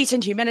was heat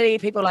and humidity,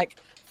 people like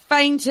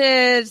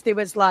fainted. There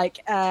was like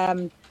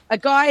a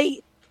guy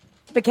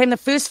became the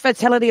first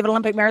fatality of an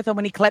Olympic marathon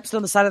when he collapsed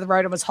on the side of the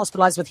road and was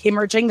hospitalized with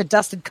hemorrhaging. The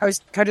dust had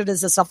coated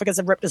his esophagus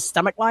and ripped his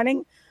stomach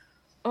lining.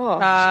 Oh.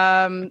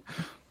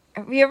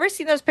 Have you ever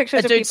seen those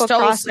pictures of people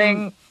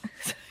crossing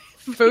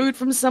food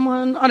from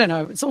someone? I don't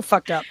know. It's all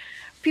fucked up.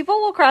 People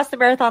will cross the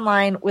marathon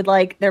line with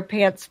like their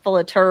pants full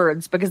of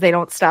turds because they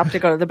don't stop to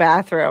go to the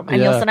bathroom.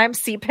 And you'll sometimes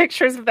see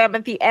pictures of them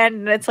at the end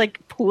and it's like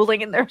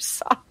pooling in their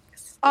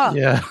socks. Oh,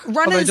 yeah.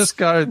 Runners,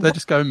 they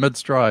just go mid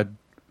stride.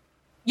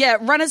 Yeah,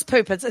 runners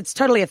poop. It's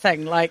totally a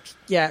thing. Like,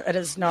 yeah, it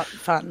is not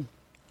fun.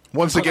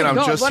 Once again, I'm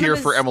just here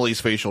for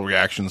Emily's facial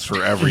reactions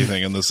for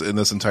everything in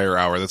this entire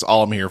hour. That's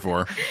all I'm here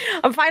for.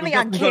 I'm finally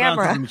on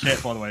camera. In the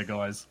chat, by the way,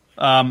 guys.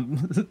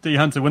 D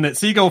Hunter, when that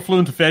seagull flew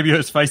into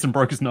Fabio's face and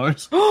broke his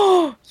nose.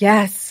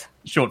 Yes.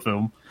 Short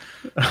film.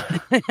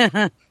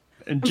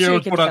 And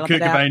Gerald put up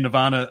Kurt Cobain,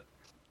 Nirvana.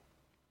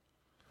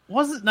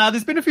 Was it? Nah,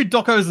 there's been a few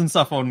docos and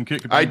stuff on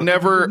Kurt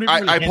Cobain.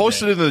 I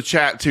posted it in the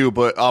chat too,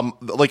 but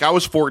like I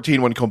was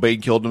 14 when Cobain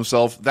killed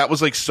himself. That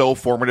was like so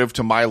formative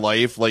to my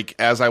life. Like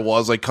as I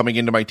was like coming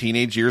into my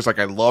teenage years, like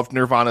I loved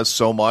Nirvana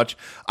so much.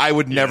 I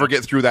would never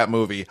get through that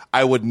movie.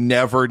 I would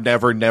never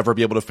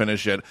be able to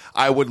finish it.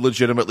 I would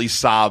legitimately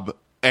sob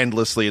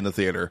endlessly in the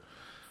theater.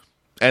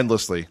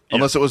 Endlessly.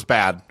 Unless it was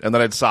bad. And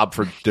then I'd sob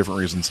for different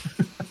reasons.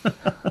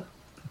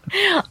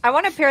 I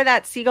want to pair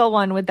that seagull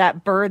one with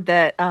that bird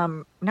that,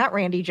 not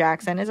Randy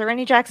Jackson. Is it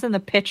Randy Jackson,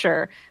 the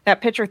pitcher? That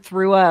pitcher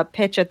threw a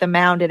pitch at the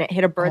mound and it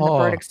hit a bird. The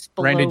bird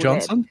exploded. Randy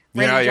Johnson?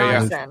 Randy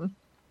Johnson.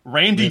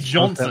 Randy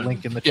Johnson. That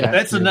link in the chat.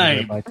 That's a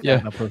name.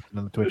 Yeah. I posted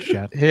in the Twitch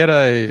chat. He had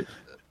a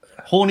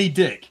horny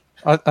dick.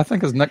 I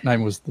think his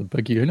nickname was the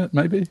Big Unit,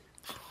 maybe.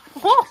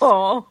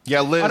 Oh.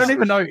 Yeah, Liz. I don't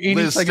even know anything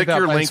Liz, stick about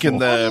your link in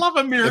the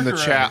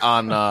Race. chat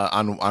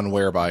on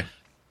Whereby.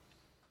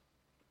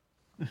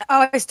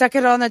 Oh, I stuck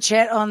it on the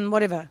chat on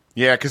whatever.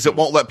 Yeah, because it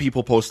won't let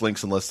people post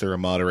links unless they're a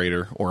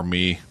moderator or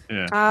me.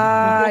 Yeah.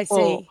 I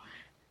see.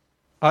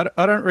 I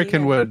don't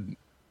reckon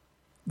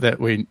that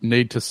we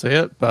need to see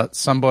it, but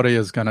somebody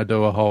is going to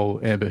do a whole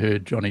Amber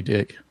Heard Johnny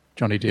Depp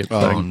thing.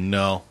 Oh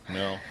no,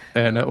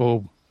 and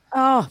it'll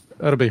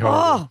be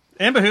horrible.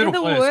 Amber Heard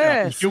will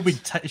play us.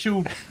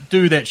 She'll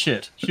do that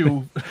shit.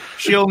 She'll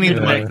need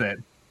to make that.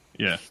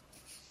 Yeah,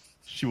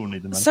 she will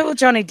need the money. So will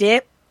Johnny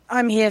Depp.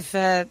 I'm here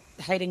for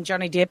hating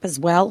Johnny Depp as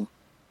well.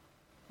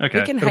 Okay,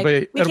 we can it'll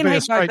hate be a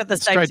both at the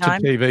same time.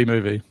 straight to TV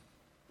movie.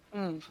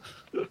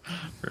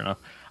 Fair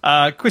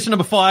enough. Question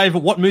number 5: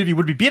 what movie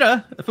would be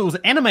better if it was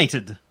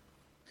animated?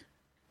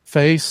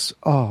 Face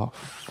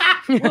Off.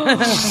 I'm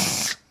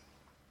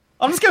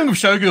just going with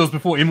Showgirls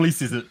before Emily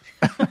says it.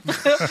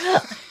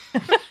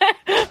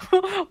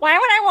 Why would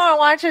I want to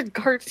watch a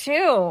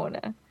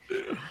cartoon?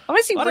 I want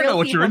to see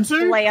real people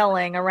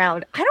flailing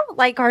around. I don't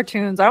like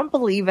cartoons. I don't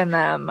believe in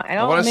them.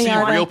 I want to see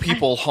real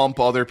people hump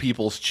other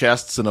people's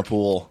chests in a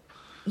pool.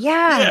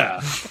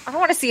 Yeah. I don't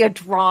want to see a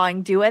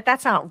drawing do it.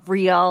 That's not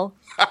real.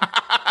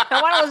 I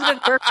want to listen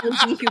to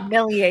characters be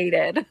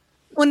humiliated.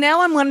 Well,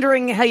 now I'm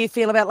wondering how you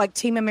feel about like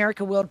Team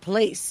America World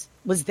Police.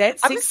 Was that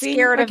sexy? I'm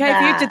scared of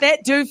that. Did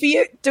that do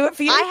it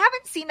for you? I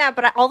haven't seen that,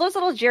 but all those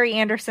little Jerry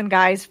Anderson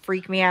guys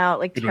freak me out,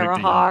 like Tara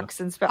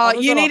Hawks and stuff. Oh,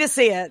 you need to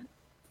see it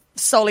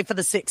solely for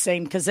the sex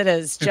scene because it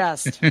is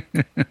just. I'll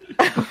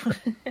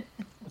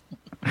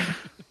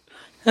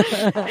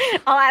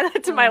add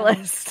that to my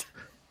list.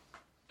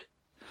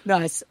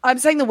 Nice. I'm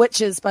saying The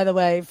Witches, by the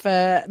way,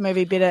 for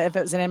maybe better if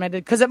it was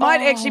animated because it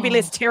might actually be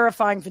less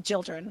terrifying for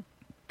children,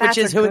 which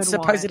is who it's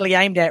supposedly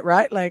aimed at,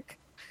 right? Like,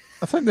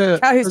 I think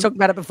who's talked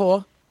about it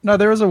before. No,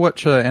 there is a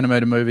Witcher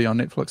animated movie on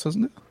Netflix,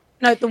 isn't it?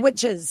 No, The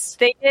Witches.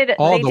 They did.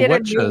 Oh, they The did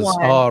Witches. A new one.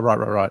 Oh,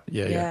 right.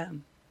 Yeah.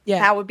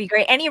 That would be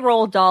great. Any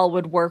Roald Dahl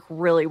would work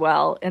really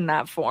well in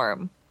that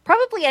form.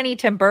 Probably any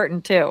Tim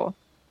Burton too.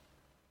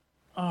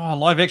 Oh,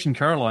 live action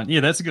Caroline. Yeah,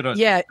 that's a good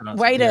idea. Yeah,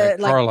 way to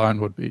like Caroline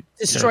would be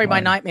destroy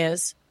my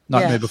nightmares.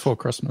 Nightmare Before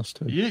Christmas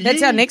too. Yeah,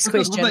 that's our next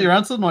question. Wasn't that your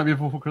answer? Nightmare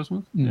Before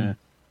Christmas? Yeah.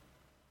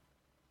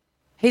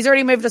 He's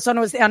already moved us on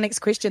to our next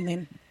question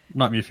then.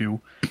 Nightmare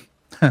Fuel.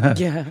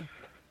 Yeah.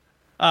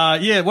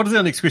 What is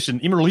our next question?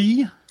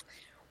 Emily?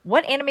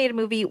 What animated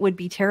movie would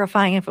be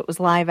terrifying if it was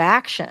live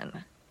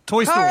action?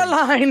 Toy Story.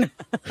 Caroline.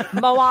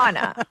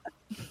 Moana.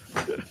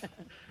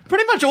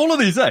 Pretty much all of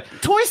these.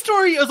 Toy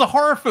Story is a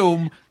horror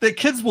film that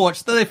kids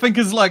watch that they think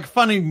is like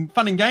fun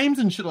and games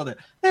and shit like that.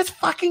 That's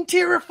fucking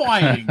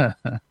terrifying.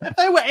 If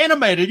they were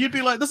animated, you'd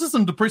be like, this is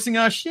some depressing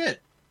ass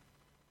shit.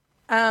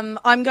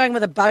 I'm going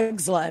with A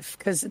Bug's Life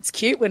because it's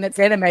cute when it's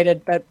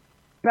animated, but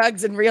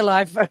bugs in real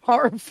life are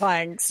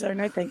horrifying. So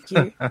no, thank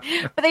you.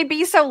 But they'd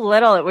be so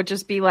little, it would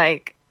just be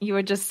like you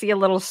would just see a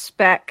little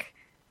speck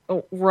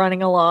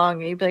running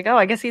along. You'd be like, oh,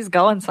 I guess he's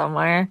going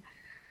somewhere.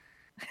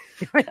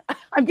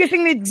 I'm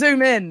guessing they'd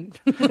zoom in.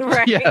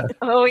 Right? Yeah.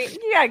 Oh,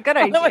 yeah, good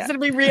idea. Otherwise it'd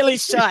be really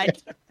shy.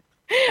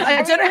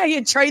 I don't know how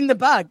you train the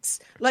bugs.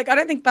 Like, I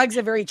don't think bugs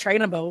are very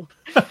trainable.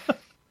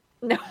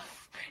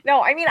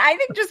 No, I mean, I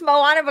think just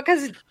Moana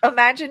because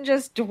imagine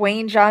just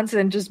Dwayne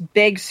Johnson just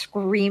big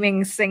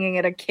screaming, singing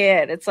at a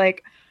kid. It's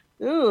like,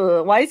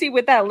 Ooh, why is he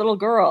with that little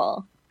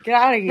girl? Get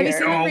out of Have you here.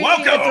 seen the really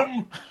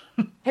welcome.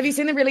 Have you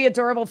seen the really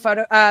adorable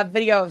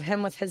video of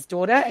him with his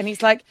daughter? And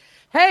he's like,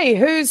 "Hey,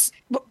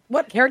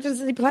 what characters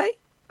does he play?"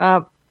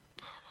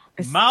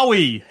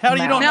 Maui. How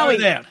do you not Maui.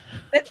 know that?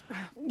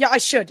 Yeah, I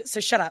should. So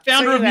shut up.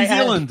 Founder So of New anyway,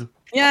 Zealand.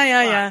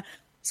 Yeah.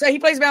 So he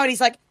plays Maui, and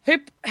he's like,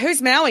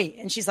 "Who's Maui?"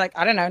 And she's like,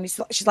 "I don't know." And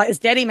she's like, "Is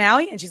Daddy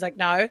Maui?" And she's like,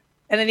 "No."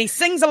 And then he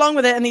sings along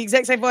with it in the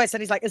exact same voice,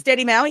 and he's like, "Is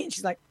Daddy Maui?" And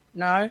she's like,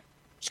 "No."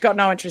 She's got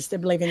no interest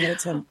in believing that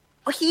it's him.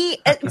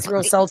 It's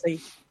real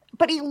salty.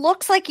 But he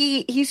looks like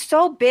he's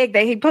so big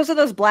that he posted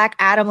those Black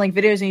Adam like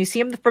videos, and you see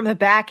him from the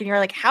back, and you're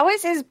like, how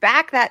is his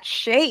back that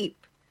shape?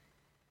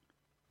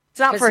 It's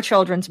not for a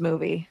children's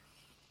movie.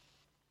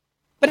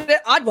 But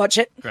I'd watch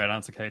it. Great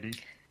answer, Katie.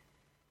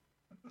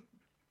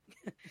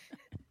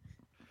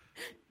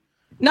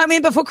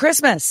 Nightmare Before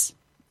Christmas.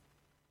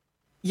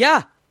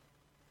 Yeah.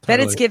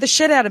 That'd Totally. scare the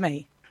shit out of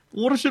me.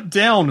 Watership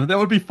Down. That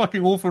would be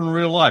fucking awful in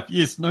real life.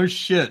 Yes, no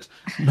shit.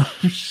 No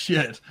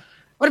shit.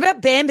 What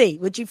about Bambi?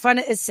 Would you find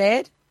it as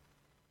sad?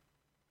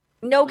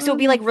 No, because it would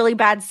be like really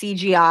bad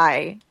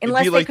CGI.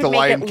 Unless like they The could make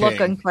Lion it look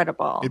King.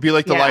 incredible. It'd be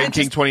like the Yeah. Lion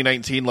King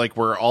 2019, like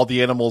where all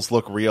the animals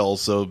look real.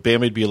 So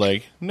Bam would be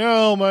like,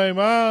 "No, my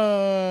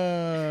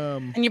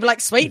mom." And you'd be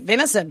like, sweet,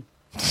 venison.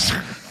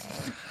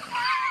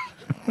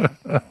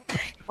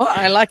 Well,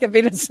 I like a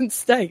venison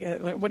steak.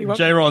 What do you want?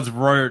 J-Rods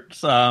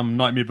wrote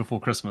Nightmare Before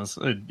Christmas.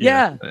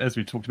 Yeah. As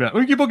we talked about.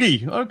 Oogie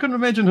Boogie. I couldn't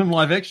imagine him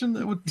live action.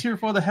 It would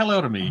terrify the hell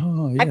out of me.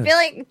 Oh, yeah. I feel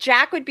like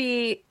Jack would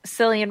be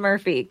Cillian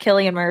Murphy.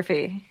 Killian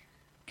Murphy,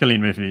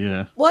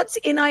 yeah. What's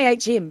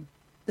NIHM?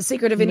 The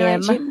secret of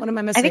Nim. NIHM? What am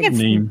I missing? I think it's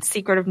Nim.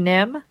 Secret of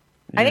Nim.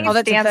 I think Yeah. it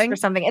that's a stands thing? for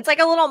something. It's like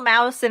a little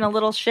mouse in a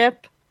little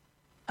ship.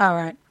 All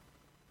right.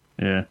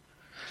 Yeah.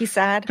 He's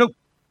sad. Cool.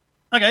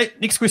 Okay,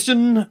 next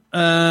question. Who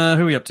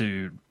are we up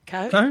to?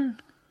 Co?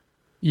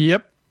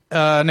 Yep.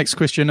 Next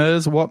question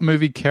is, what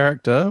movie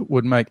character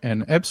would make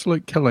an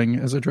absolute killing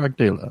as a drug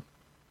dealer?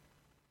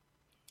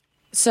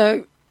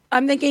 So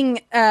I'm thinking,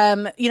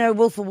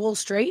 Wolf of Wall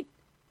Street,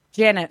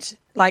 Janet,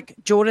 like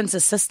Jordan's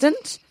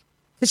assistant.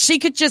 She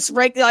could just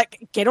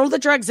get all the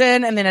drugs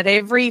in, and then at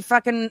every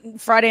fucking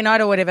Friday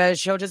night or whatever,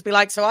 she'll just be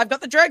like, "So I've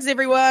got the drugs,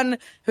 everyone.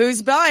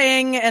 Who's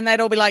buying?" And they'd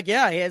all be like,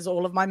 "Yeah, here's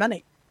all of my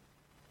money."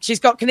 She's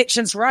got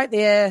connections right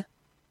there.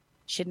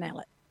 She'd nail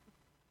it.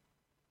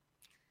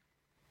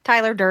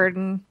 Tyler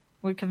Durden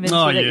would convince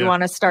Oh, you that yeah. you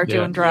want to start Yeah.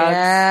 doing drugs.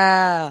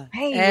 Yeah.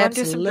 Hey, you want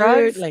to do some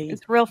drugs? Absolutely.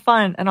 It's real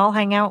fun, and I'll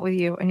hang out with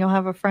you, and you'll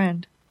have a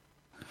friend.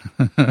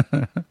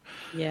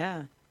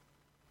 Yeah.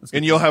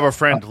 And you'll have a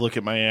friend. Look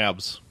at my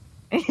abs.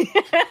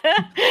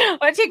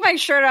 I take my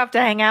shirt off to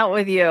hang out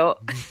with you.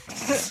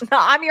 No,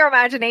 I'm your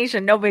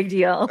imagination. No big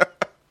deal.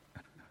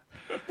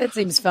 That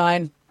seems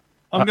fine.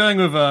 I'm going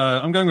with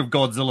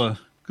Godzilla,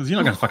 because you're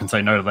not going to fucking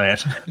say no to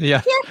that.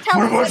 Yeah.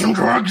 Tell me Some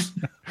drugs.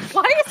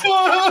 why is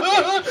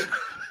he?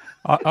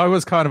 I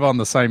was kind of on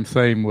the same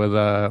theme with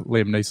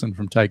Liam Neeson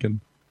from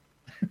Taken.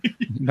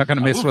 Not going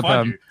to mess with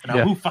him. And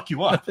I will fuck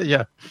you up.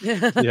 Yeah.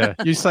 Yeah.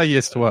 You say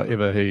yes to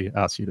whatever he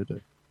asks you to do.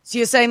 So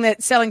you're saying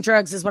that selling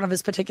drugs is one of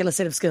his particular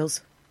set of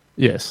skills?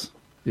 Yes.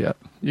 Yeah.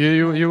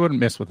 You wouldn't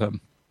mess with him.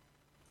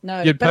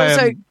 No. You'd but pay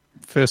also, him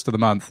first of the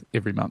month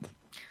every month.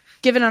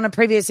 given on a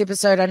previous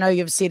episode, I know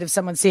you've said if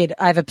someone said,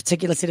 I have a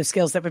particular set of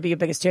skills that would be your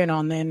biggest turn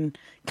on, then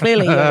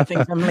clearly you have a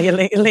thing from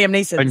Liam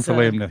Neeson. Thing for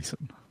Liam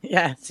Neeson.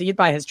 Yeah, so you'd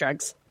buy his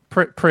drugs.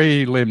 Pre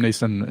Liam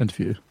Neeson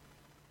interview.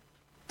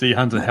 D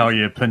Hunter, hell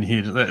yeah,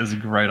 Pinhead. That is a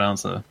great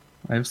answer.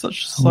 I have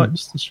such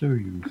sights to show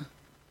you.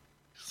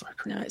 So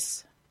cool.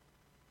 Nice.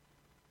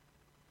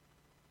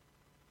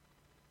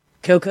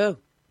 Cool.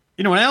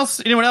 Anyone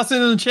else? Anyone else in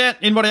the chat?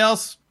 Anybody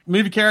else?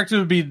 Movie character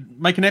would be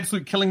make an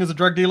absolute killing as a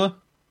drug dealer?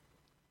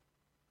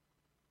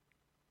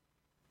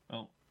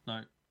 Oh,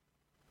 no.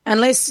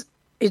 Unless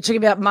you're talking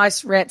about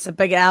mice, rats, a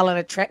big owl, and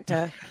a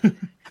tractor. I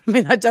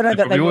mean, I don't know that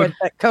they probably would, would.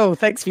 but cool.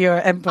 Thanks for your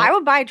input. I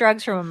would buy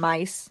drugs from a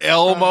mice.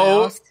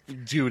 Elmo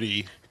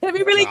Duty. That'd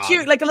be really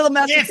cute, like a little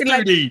mouse. Yes, that's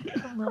like, Judy!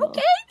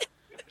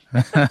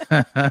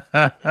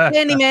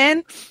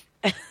 Candyman.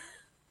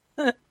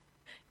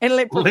 And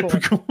leprechaun.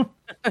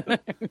 Leprechaun.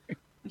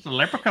 It's a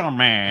leprechaun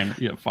man.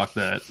 Yeah, fuck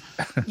that.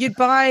 You'd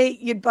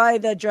buy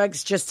the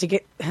drugs just to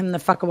get him the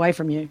fuck away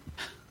from you.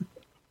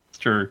 It's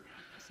true.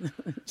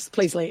 Just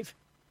please leave.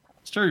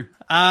 It's true.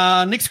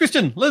 Next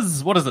question.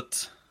 Liz, what is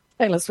it?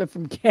 Taylor Swift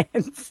from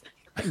Cairns.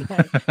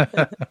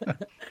 Okay.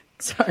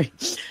 Sorry.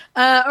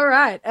 All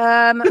right.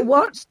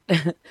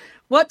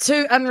 What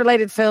two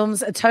unrelated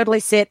films are totally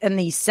set in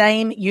the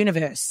same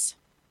universe?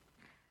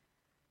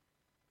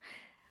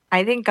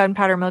 I think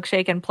Gunpowder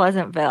Milkshake and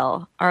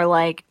Pleasantville are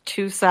like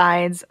two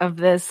sides of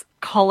this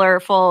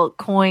colorful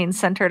coin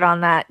centered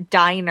on that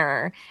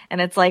diner. And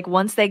it's like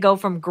once they go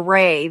from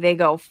gray, they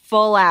go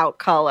full out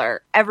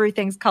color.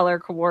 Everything's color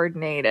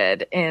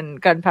coordinated in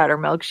Gunpowder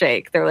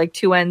Milkshake. They're like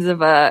two ends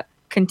of a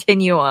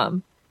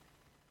continuum.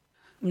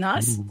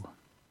 Nice. Ooh.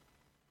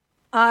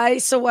 I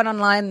saw one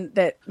online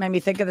that made me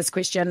think of this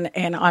question,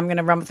 and I'm going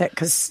to run with it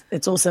because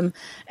it's awesome.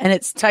 And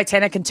it's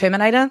Titanic and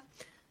Terminator.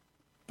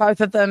 both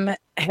of them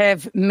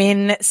have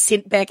men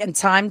sent back in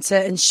time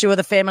to ensure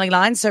the family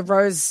line. So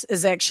Rose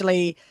is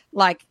actually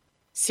like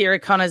Sarah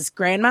Connor's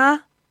grandma.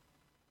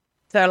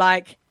 So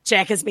like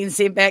Jack has been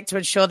sent back to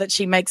ensure that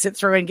she makes it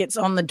through and gets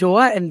on the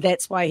door, and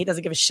that's why he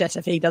doesn't give a shit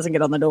if he doesn't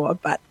get on the door,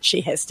 but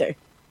she has to.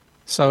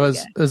 So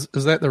is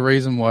that the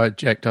reason why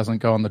Jack doesn't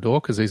go on the door?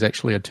 Because he's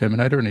actually a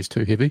Terminator and he's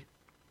too heavy?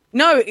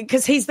 No,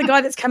 because he's the guy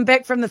that's come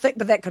back from the thing,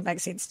 but that could make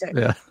sense too.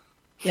 Yeah.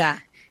 Yeah,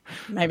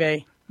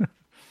 maybe.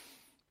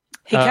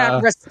 He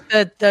can't risk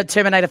the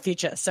Terminator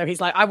future, so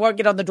he's like, I won't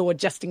get on the door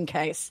just in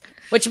case,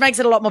 which makes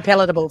it a lot more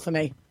palatable for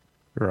me.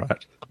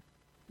 Right.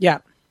 Yeah.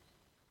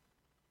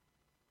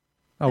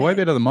 Oh, way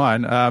better than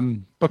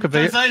mine. Book of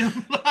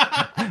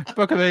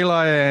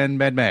Eli and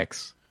Mad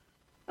Max.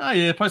 Oh,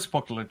 yeah,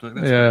 post-apocalyptic.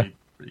 That's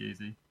pretty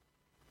easy.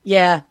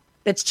 Yeah,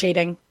 it's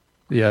cheating.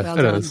 Yeah, Well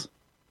it done. is.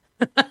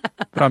 But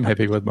I'm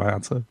happy with my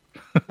answer.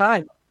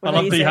 Fine. I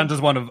love the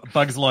Hunter's one of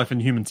Bug's Life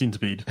and Human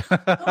Centipede.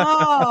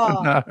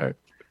 Oh, No.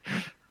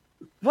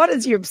 what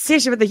is your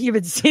obsession with the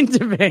human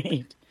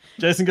centipede?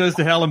 Jason Goes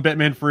to Hell and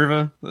Batman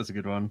Forever. That's a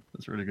good one.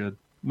 That's really good.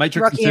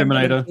 Matrix Rocky and and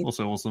Terminator. Batman.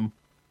 Also awesome.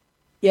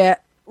 Yeah.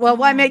 Well,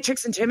 why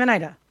Matrix and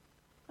Terminator?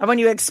 I want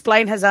you to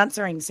explain his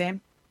answering,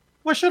 Sam.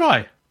 Why should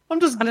I? I'm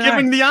just I don't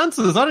giving know. the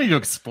answers. I don't need to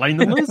explain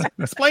them, Liz.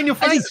 Explain your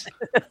face.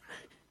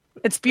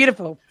 It's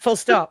beautiful. Full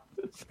stop.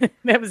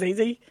 That was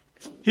easy.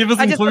 Heathers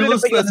I and just wanted to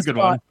Clueless. put you on That's a the good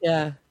spot. one.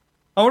 Yeah.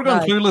 I would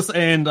have gone Right. Clueless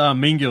and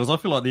Mean Girls. I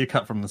feel like they're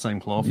cut from the same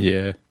cloth.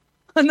 Yeah.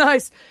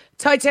 Nice.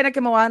 Titanic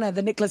and Moana.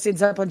 The necklace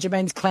ends up on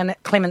Jermaine's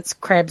Clement's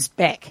crab's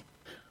back.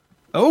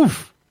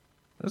 Oof.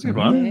 That's a good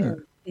one. Yeah.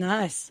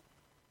 Nice.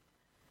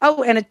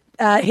 Oh, and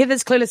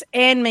Heather's Clueless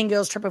and Mean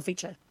Girls triple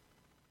feature.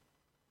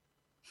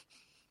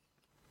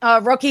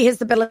 Rocky has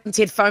the Bill and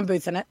Ted phone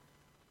booth in it.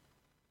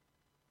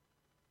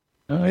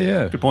 Oh,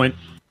 yeah. Good point.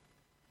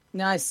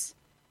 Nice.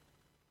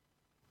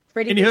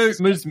 Freddie Anywho,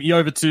 moves me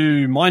over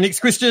to my next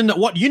question.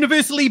 What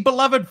universally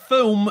beloved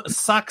film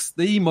sucks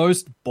the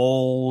most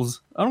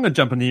balls? I'm going to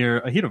jump in here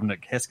ahead of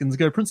Nick Haskins.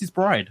 Go Princess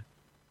Bride.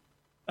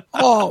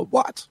 Oh,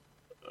 what?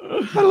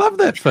 I love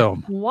that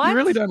film. What? You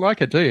really don't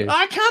like it, do you?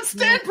 I can't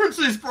stand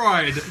Princess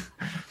Bride.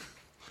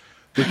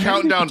 The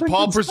countdown.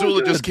 Paul It's so Pizzula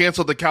good. just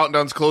canceled the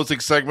countdown's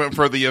closing segment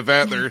for the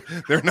event.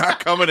 They're not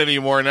coming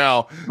anymore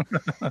now.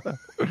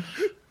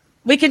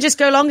 We can just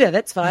go longer.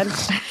 That's fine.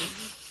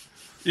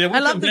 Yeah, I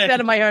love the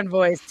sound of my own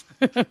voice.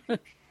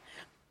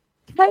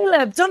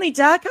 Caleb, Donnie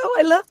Darko.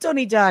 I love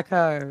Donnie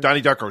Darko.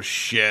 Donnie Darko's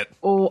shit.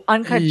 Oh,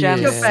 Uncut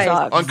Gems Your face.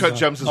 sucks. Uncut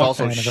Gems is Not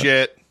also fan of it.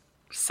 shit.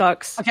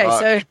 Sucks. Okay,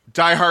 so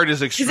Die Hard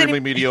is extremely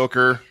it-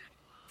 mediocre.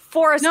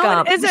 Forrest no,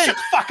 Gump. it isn't.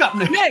 Fuck up,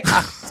 Nick. Nick,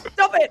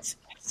 stop it.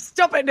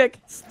 Stop it, Nick.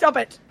 Stop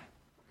it.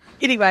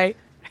 Anyway,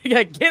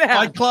 yeah, get out.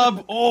 Fight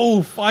Club.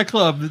 Oh, Fight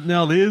Club.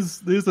 Now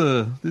there's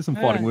some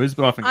fighting words,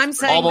 but I think I'm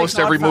saying Almost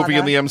The every movie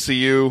in Godfather. the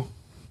MCU.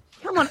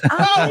 Come on.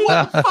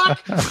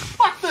 fuck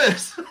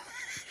this.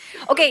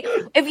 Okay,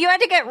 if you had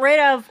to get rid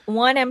of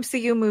one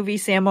MCU movie,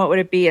 Sam, what would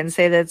it be? And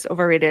say that it's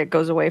overrated, it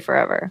goes away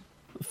forever.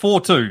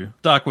 4-2,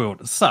 Dark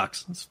World. It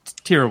sucks. It's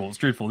terrible. It's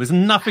dreadful. There's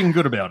nothing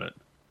good about it.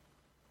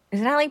 Is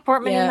Natalie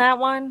Portman Yeah. in that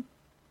one?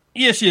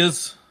 Yeah, she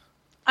is.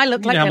 I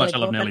look You like know how Natalie much I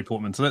love Portman. Natalie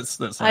Portman, so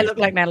that's. I look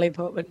like Natalie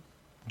Portman.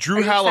 Drew Are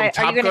you Hallam.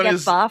 excited- are you Top gonna Gun get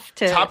is buffed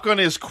to- Top Gun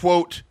is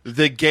quote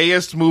the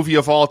gayest movie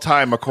of all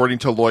time according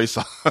to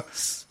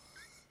Loisos.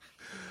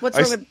 What's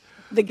I wrong with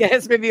the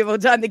gayest movie of all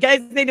time? The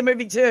gays need a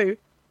movie too.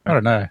 I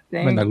don't know.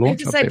 When they I have launch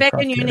to up say, their back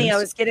in crop uni, I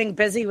years. was getting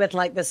busy with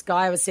like this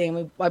guy I was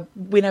seeing. I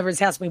went over his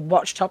house and we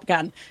watched Top Gun.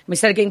 And we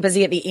started getting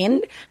busy at the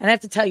end. And I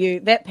have to tell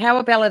you, that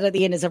power ballad at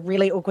the end is a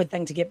really awkward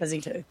thing to get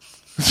busy to.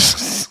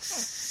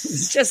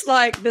 It's just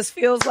like, this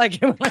feels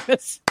like it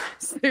was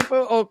super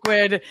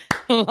awkward,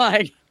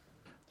 like,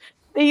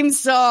 theme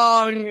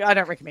song. I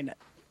don't recommend it.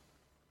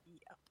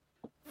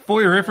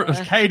 For your reference,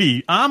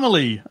 Katie,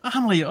 Amelie, oh,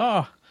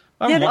 Yeah,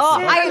 I that's Oh,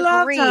 it. I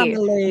loved agree.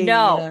 Amelie.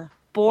 No.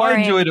 Boring.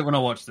 enjoyed it when I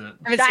watched it.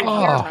 I haven't That seen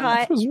it.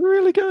 haircut. It was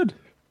really good.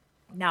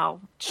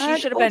 No. She Uh,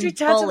 should have Audrey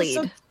been Tautou was bullied.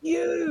 so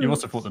cute. You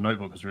also thought The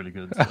Notebook was really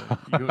good.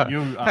 So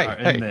you are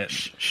Hey,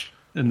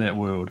 in that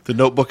world. The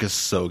Notebook is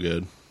so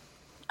good.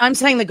 I'm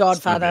saying The So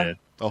Godfather. bad.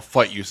 I'll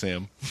fight you,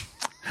 Sam.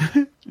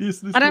 Yes,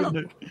 this I don't-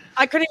 good, Nick.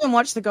 I couldn't even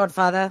watch The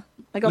Godfather.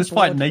 I got Let's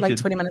fight bored like naked.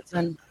 20 minutes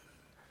in.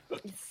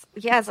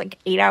 Yeah, it's like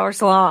 8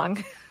 hours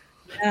long.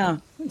 Yeah,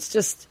 it's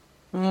just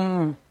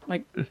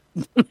like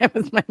that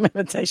was my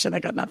meditation. I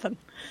got nothing.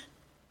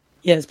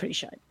 Yeah, it's pretty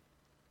shite.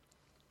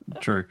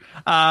 True.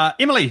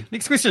 Emily,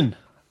 next question.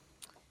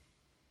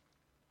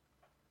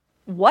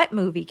 What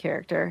movie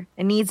character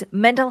needs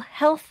mental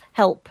health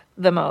help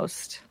the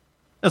most?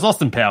 It's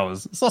Austin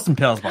Powers. It's Austin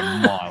Powers by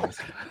miles.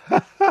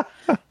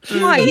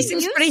 Why? He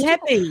seems used pretty to-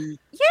 happy.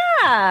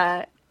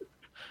 Yeah.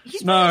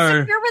 He's No.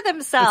 pretty secure with It's a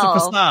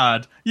himself.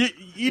 facade.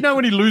 You know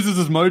when he loses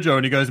his mojo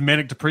and he goes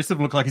manic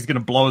depressive, look like he's going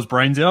to blow his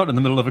brains out in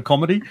the middle of a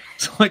comedy?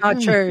 It's like, Oh,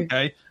 true.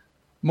 Okay.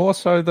 More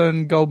so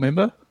than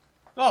Goldmember.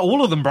 Oh,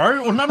 all of them,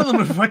 bro. Well, none of them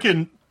are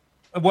fucking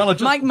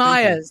well-adjusted. Mike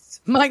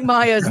Myers. Mike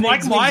Myers.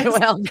 Mike needs Myers.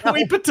 mental health Can we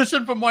help.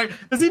 petition for Mike?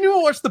 Has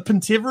anyone watched the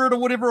Penteveret or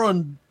whatever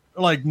on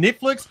like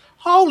Netflix.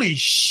 Holy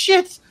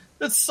shit,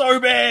 it's so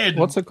bad.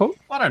 What's it called?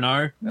 I don't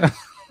know.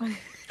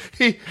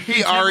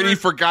 He already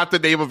forgot the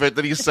name of it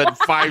that he said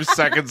 5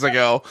 seconds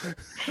ago.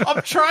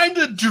 I'm trying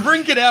to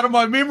drink it out of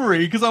my memory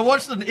because I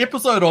watched an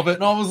episode of it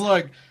and I was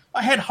like,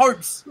 I had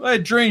hopes, I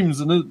had dreams,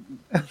 and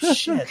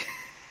shit.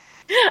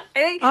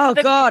 Oh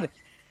God,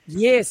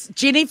 yes,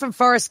 Jenny from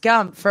Forrest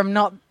Gump from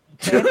Not.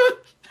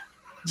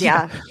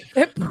 Yeah,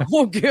 That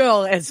poor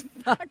girl is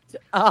fucked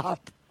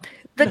up.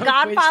 the No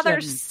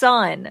Godfather's question.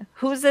 son,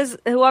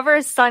 whoever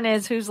his son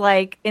is, who's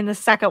like in the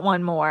second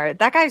one more.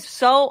 That guy's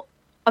so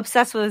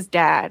obsessed with his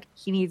dad.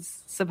 He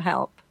needs some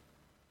help.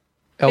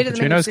 Al Better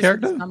than Pacino's Mrs.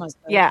 character? Summers,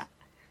 though. Yeah,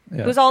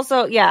 Yeah. who's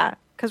also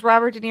because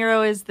Robert De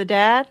Niro is the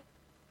dad.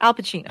 Al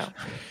Pacino.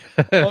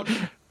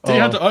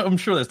 I'm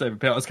sure that's David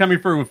Powell. It's coming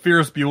through with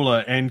Ferris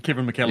Bueller and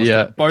Kevin McAllister.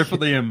 Yeah. Both of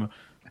them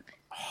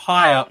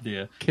high up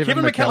there. Kevin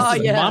McAllister's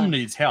McAllister. mum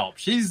needs help.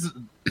 She's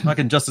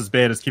fucking just as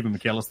bad as Kevin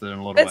McAllister in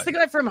a lot of That's ways. the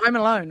guy from Home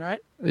Alone, right?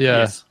 Yeah.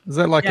 Yes. Is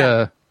that like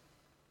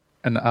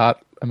an art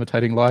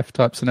imitating life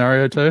type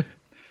scenario too?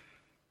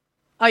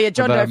 Oh yeah,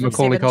 John With, Doe from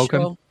Macaulay Seven,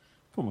 Culkin. sure.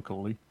 Poor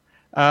Macaulay.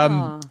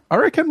 I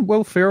reckon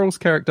Will Ferrell's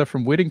character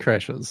from Wedding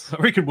Crashers.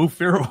 I reckon Will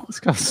Ferrell. He's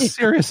got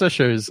serious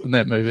issues in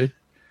that movie.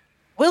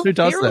 Will Who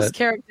does Ferrell's that?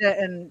 character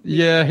in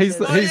Yeah, he's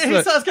the, He he's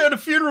starts going to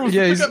funerals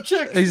yeah, to he's, pick up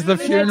chicks. he's the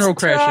funeral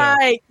That's crasher.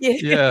 right.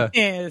 Yeah.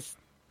 Yes.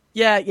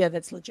 Yeah,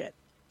 that's legit.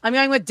 I'm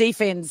going with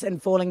defense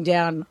and falling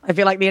down. I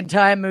feel like the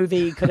entire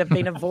movie could have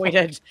been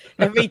avoided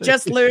if he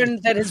just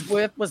learned that his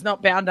worth was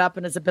not bound up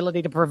in his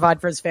ability to provide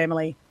for his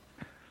family.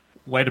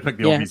 Way to pick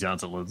the Yeah. obvious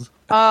answer, Liz.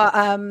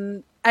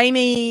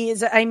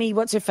 Amy,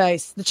 what's her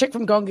face? The chick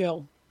from Gone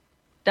Girl.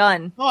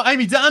 Done. Oh,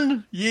 Amy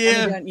Dunn. Yeah.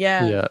 Amy Dunn,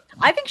 yeah. Yeah.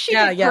 I think she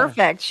Yeah, did yeah.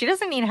 perfect. She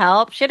doesn't need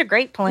help. She had a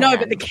great plan. No,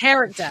 but the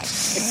character.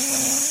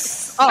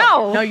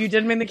 No. No, you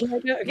didn't mean the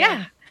character? Okay.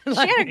 Yeah. She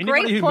had a Anybody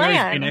great who marries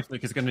Ben plan.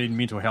 Affleck is going to need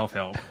mental health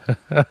help.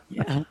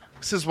 Yeah.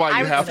 This is why I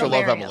you would have to still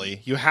love marry him.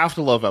 Emily. You have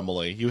to love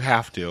Emily. You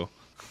have to.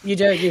 You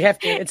do. You have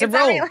to. It's a It's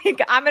not rule.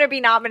 like I'm going to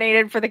be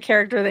nominated for the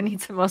character that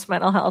needs the most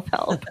mental health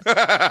help.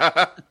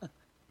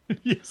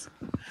 Yes.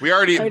 We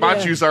already Oh, yeah.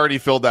 Machu's already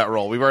filled that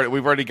role. We've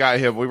already got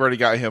him. We've already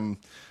got him.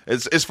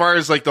 As far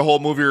as like the whole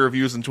movie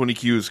reviews and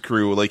 20Q's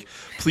crew, like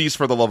please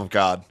for the love of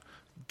God,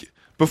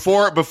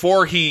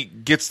 before he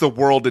gets the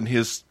world in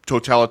his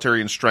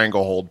totalitarian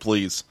stranglehold,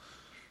 please.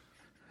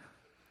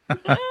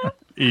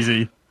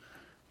 Easy.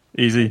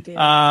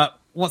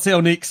 What's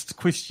our next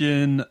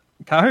question,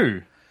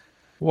 Kahu?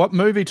 What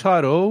movie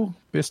title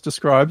best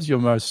describes your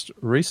most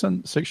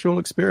recent sexual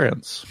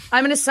experience?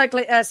 I'm in a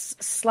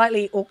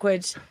slightly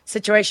awkward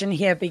situation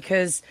here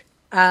because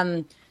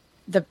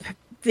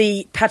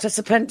the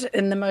participant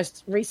in the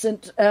most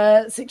recent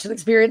sexual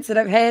experience that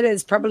I've had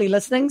is probably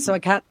listening, so I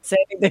can't say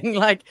anything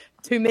like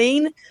too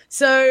mean.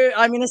 So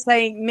I'm going to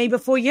say me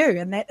before you,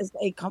 and that is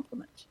a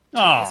compliment.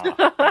 Oh.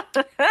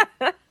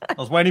 I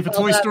was waiting for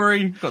Toy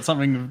Story. Got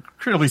something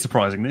incredibly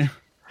surprising there.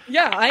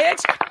 Yeah,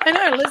 I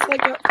know. Liz like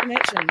got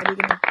connection. What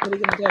are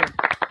you gonna do?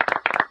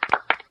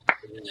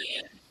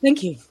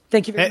 Thank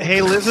you very much.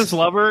 Hey, Liz's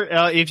lover,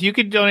 if you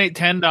could donate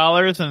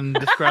 $10 and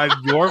describe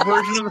your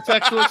version of a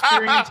sexual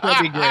experience,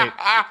 that'd be great.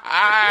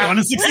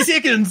 160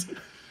 seconds.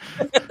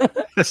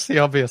 That's the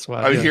obvious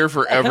one. I'm yeah. here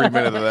for every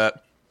minute of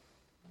that.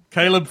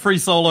 Caleb, free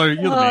solo. You're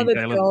the man, that's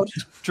Caleb. gold.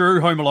 Drew,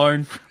 Home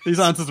Alone. These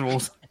answers are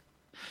awesome.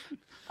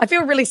 I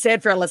feel really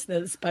sad for our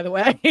listeners, by the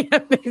way. These are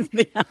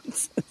the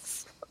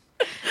answers.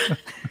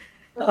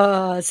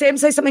 Sam,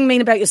 say something mean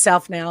about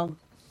yourself now.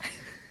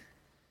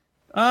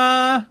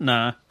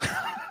 Nah.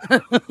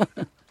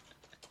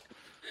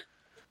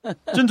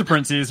 Ginger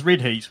Princess,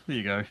 Red Heat. There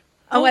you go.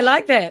 Oh, I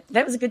like that.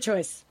 That was a good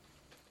choice.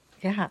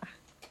 Yeah.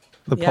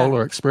 The Yeah.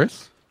 Polar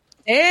Express.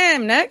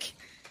 Damn, Nick.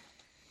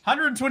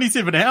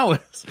 127 hours.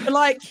 You're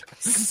like,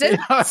 sit.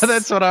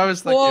 That's what I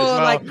was thinking Or, as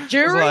well. like, I was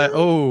during? like,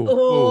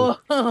 oh,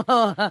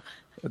 Oh.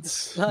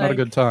 it's not a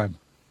good time.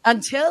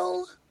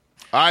 Until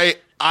I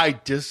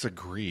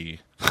disagree.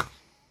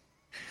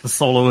 The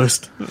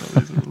soloist.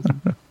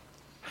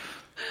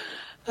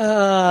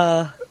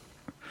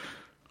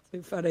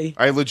 too funny.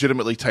 I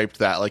legitimately typed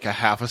that like a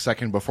half a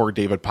second before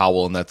David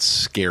Powell, and that's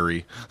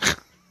scary.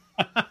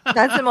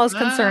 That's the most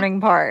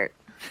concerning part.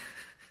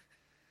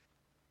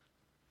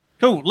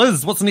 Cool.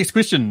 Liz, what's the next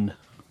question?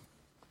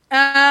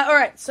 All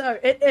right, so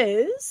it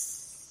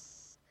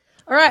is.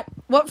 All right,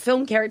 what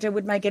film character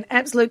would make an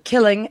absolute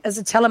killing as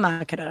a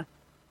telemarketer?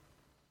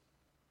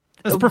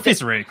 It's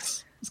Professor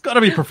X. It's got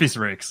to be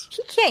Professor X.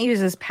 He can't use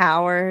his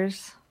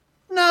powers.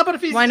 No, but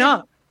if he's... Why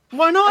not?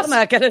 Why not?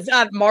 Telemarketers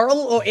aren't moral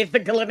or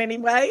ethical in any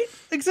way.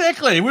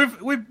 Exactly.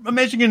 We're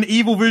imagining an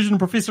evil version of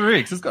Professor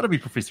X. It's got to be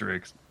Professor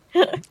X.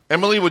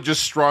 Emily would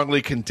just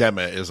strongly condemn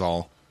it, is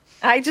all.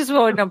 I just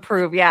wouldn't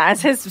approve. Yeah,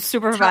 as his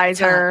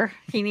supervisor,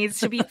 he needs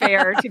to be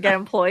fair to get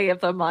Employee of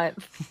the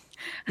Month.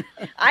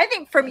 I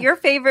think from your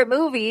favorite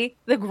movie,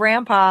 the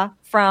grandpa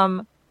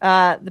from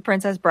The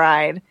Princess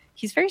Bride,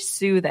 he's very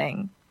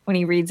soothing when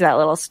he reads that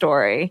little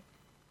story.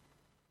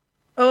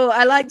 Oh,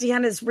 I like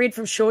Deanna's read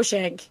from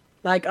Shawshank.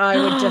 Like, I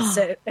would just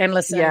sit and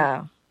listen.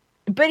 Yeah.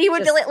 But he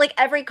would be like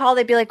every call,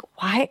 they'd be like,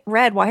 why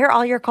are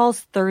all your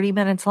calls 30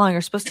 minutes long?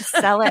 You're supposed to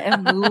sell it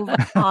and move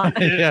on.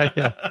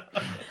 Yeah.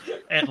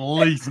 At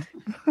least.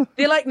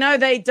 They're like, no,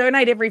 they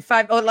donate every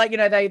 5, or like,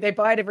 they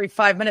buy it every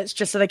 5 minutes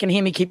just so they can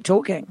hear me keep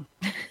talking.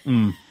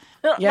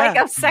 Like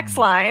a sex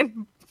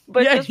line.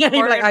 But just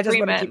like, I just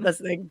want to keep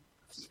listening.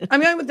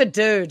 I'm going with the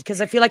dude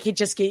because I feel like he'd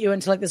just get you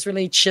into like this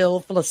really chill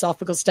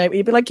philosophical state where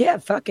you'd be like, yeah,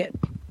 fuck it.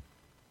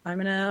 I'm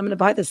gonna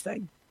buy this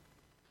thing.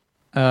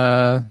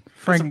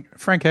 Frank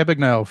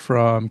Abagnale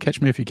from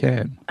Catch Me If You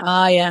Can.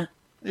 Ah, yeah.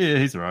 Yeah,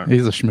 he's all right.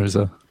 He's a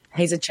schmoozer.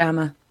 He's a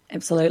charmer.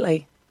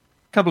 Absolutely.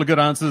 Couple of good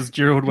answers.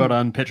 Gerald, well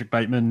done. Patrick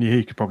Bateman, yeah,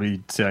 he could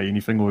probably say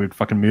anything or we'd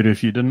fucking murder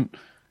if you didn't.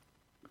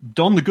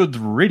 Don the Good's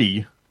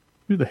ready.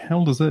 Who the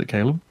hell does that,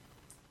 Caleb?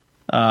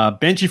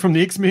 Banshee from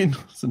the X-Men.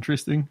 It's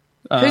interesting.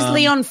 Who's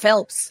Leon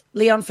Phelps?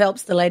 Leon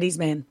Phelps, the ladies'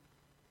 man.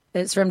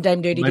 That's from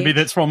Dame Dirty Maybe Dick.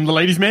 that's from the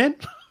ladies' man?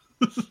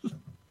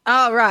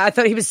 Oh, right. I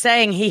thought he was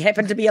saying he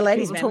happened to be a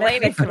ladies' man.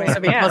 That could also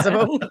be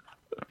possible.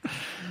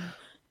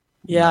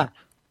 Yeah.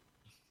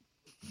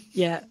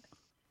 Yeah.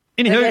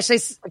 Anywho. I'm actually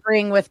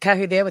agreeing with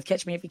Kahu there with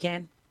Catch Me If You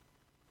Can.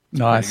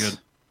 Nice. Good.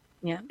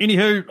 Yeah.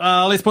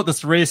 Anywho, let's put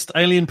this to rest.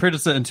 Alien,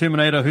 Predator, and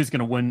Terminator. Who's going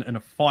to win in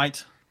a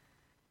fight?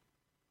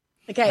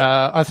 Okay.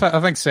 I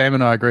think Sam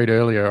and I agreed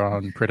earlier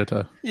on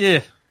Predator.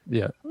 Yeah.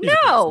 Yeah.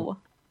 No.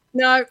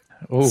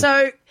 Ooh.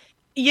 So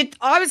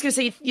I was going to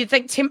say you'd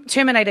think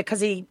Terminator because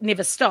he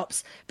never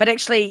stops, but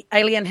actually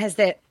Alien has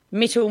that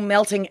metal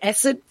melting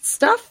acid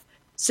stuff,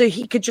 so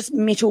he could just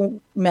metal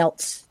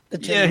melt the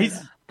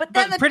Terminator. But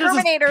then the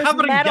Terminator's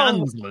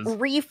metal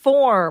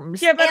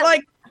reforms. Yeah, but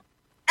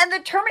and the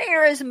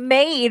Terminator is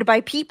made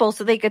by people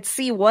so they could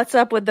see what's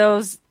up with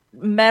those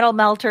metal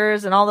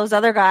melters and all those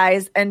other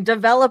guys and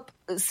develop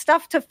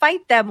stuff to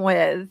fight them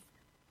with.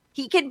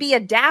 He can be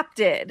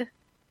adapted.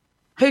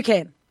 Who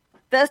can?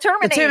 The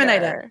Terminator. The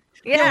Terminator.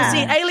 Yeah.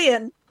 See,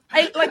 Alien.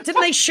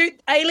 Didn't they shoot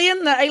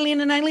Alien? The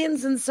Alien and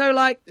Aliens, and so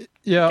guns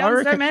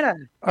don't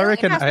matter. I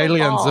reckon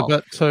Alien's a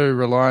bit too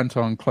reliant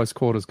on close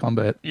quarters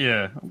combat.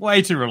 Yeah,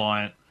 way too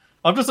reliant.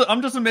 I'm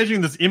just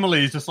imagining this.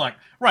 Emily is just like,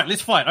 right,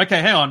 let's fight.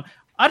 Okay, hang on.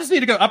 I just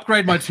need to go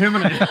upgrade my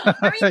Terminator. Can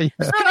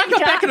I go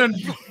back in a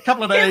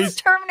couple of days? His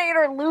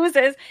Terminator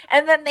loses,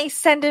 and then they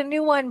send a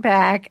new one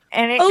back,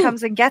 and it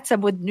comes and gets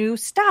him with new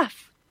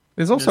stuff.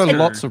 There's also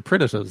lots of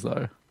Predators,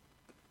 though.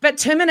 But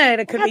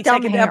Terminator could be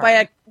taken out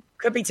by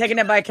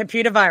a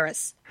computer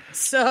virus.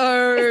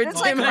 So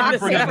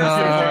Terminator's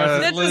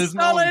that's a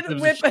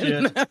solid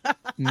weapon.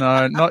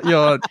 No, not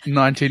your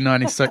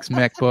 1996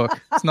 MacBook.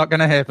 It's not going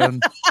to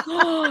happen.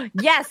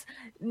 Yes.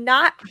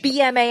 Not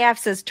BMAF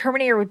says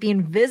Terminator would be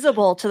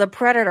invisible to the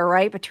Predator,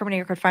 right? But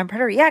Terminator could find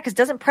Predator. Yeah, because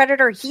doesn't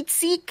Predator heat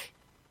seek?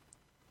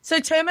 So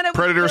Terminator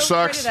Predator would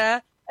sucks.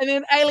 Predator, and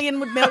then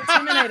Alien would melt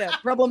Terminator.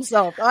 Problem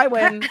solved. I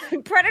win.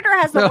 Predator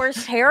has the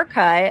worst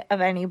haircut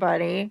of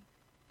anybody.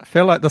 I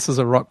feel like this is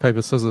a rock,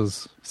 paper,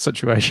 scissors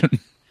situation.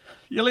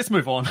 Yeah, let's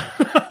move on.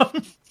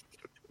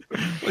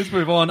 Let's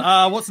move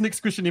on. What's the next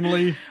question,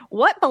 Emily?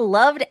 What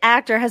beloved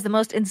actor has the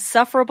most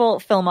insufferable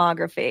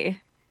filmography?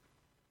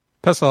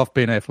 Piss off,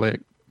 Ben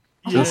Affleck.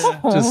 Just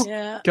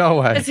go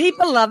away. Is he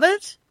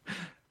beloved?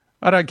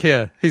 I don't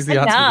care. He's the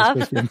answer to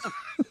this question.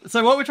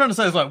 So what we're trying to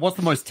say is what's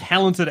the most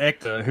talented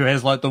actor who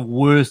has the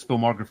worst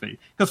filmography?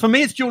 Because for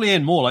me, it's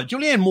Julianne Moore.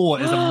 Julianne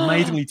Moore is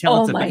amazingly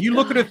talented. But you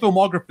look at her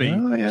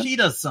filmography, she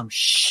does some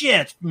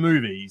shit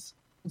movies.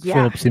 Yeah.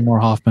 Philip Seymour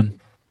Hoffman.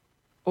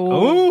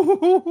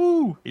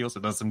 Oh, he also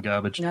does some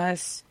garbage.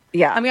 Nice.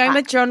 Yeah. I mean, I'm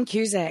with John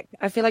Cusack.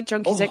 I feel like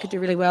John Cusack could do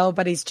really well,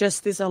 but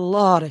there's a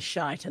lot of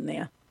shite in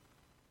there.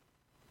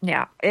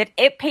 Yeah,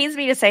 it pains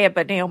me to say it,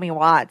 but Naomi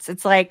Watts.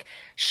 It's like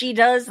she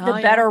does the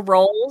better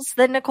roles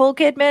than Nicole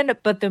Kidman,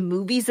 but the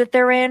movies that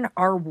they're in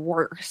are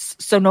worse.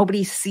 So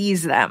nobody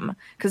sees them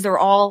because they're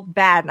all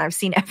bad, and I've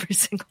seen every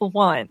single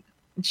one.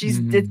 It's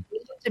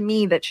to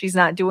me that she's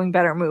not doing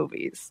better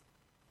movies.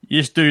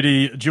 Yes,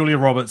 duty. Julia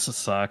Roberts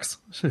sucks.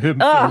 Her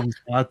films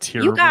are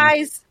terrible. You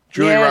guys.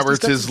 Julia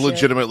Roberts is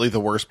legitimately the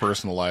worst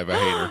person alive. I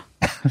hate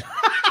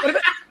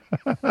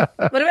her.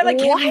 What about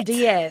Cameron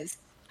Diaz?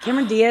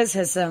 Cameron Diaz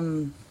has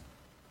some.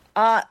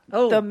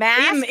 The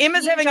Mask.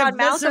 Emma's having a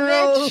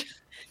visceral.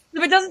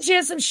 But doesn't she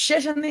have some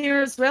shit in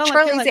there as well?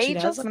 Charlie's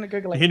Angels. I'm going to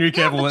Google it. Henry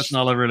Cavill. That's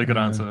not a really good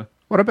answer.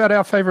 What about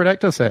our favorite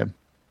actor, Sam?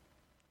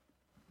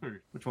 Who?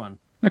 Which one?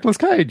 Nicolas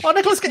Cage. Oh,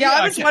 Nicolas Cage. Yeah,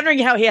 I was wondering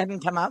how he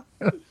hadn't come up.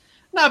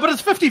 No, but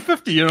it's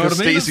 50-50, you know what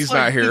I mean? Stacey's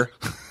not here.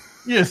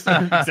 Yes,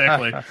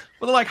 exactly.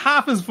 But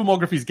half his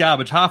filmography is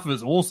garbage, half of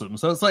it's awesome.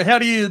 So it's how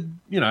do you,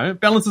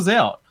 balance this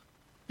out?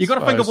 You got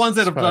to think of ones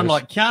that have done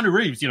Keanu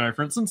Reeves,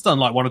 for instance, done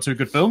one or two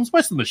good films.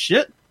 Most of them are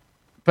shit.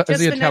 But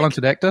is he a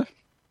talented actor?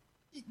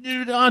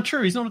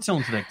 True, he's not a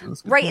talented actor.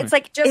 Right, point. It's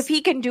like if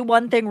he can do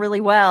one thing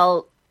really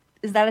well,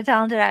 is that a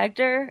talented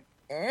actor?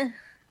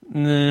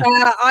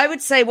 Nah. I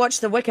would say watch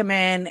The Wicker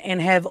Man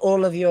and have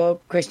all of your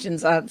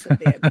questions answered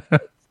there.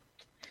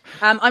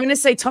 I'm going to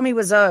say Tommy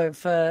Wiseau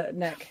for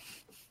Nick.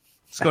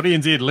 Scotty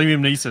and Zed, Liam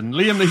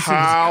Neeson.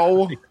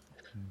 How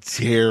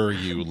dare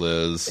you,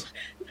 Liz?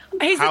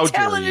 He's How a dare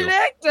talented you.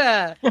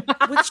 actor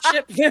with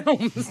shit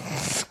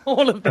films.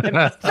 All of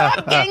them.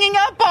 Stop ganging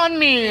up on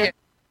me.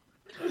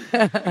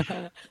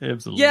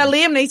 Absolutely. Yeah,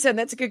 Liam Neeson.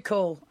 That's a good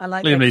call. I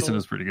like Liam that Neeson call.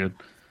 is pretty good.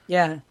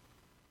 Yeah.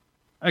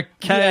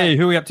 Okay, Yeah.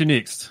 who are we up to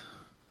next?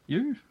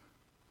 You?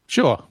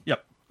 Sure.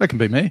 Yep. That can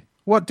be me.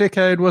 What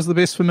decade was the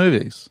best for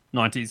movies?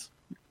 90s.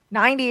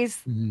 90s.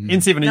 In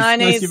 70s. 90s.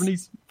 No,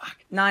 70s. Fuck.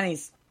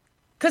 90s.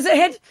 Because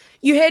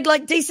you had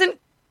like decent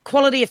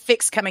quality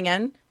effects coming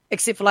in,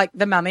 except for like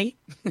The Mummy.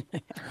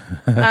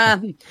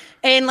 And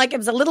like it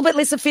was a little bit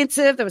less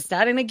offensive. They were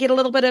starting to get a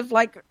little bit of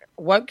like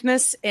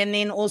wokeness. And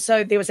then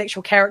also there was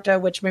actual character,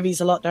 which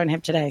movies a lot don't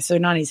have today. So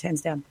 90s,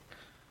 hands down.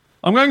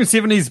 I'm going to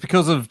 70s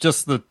because of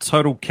just the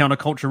total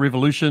counterculture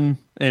revolution.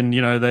 And,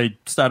 you know, they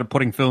started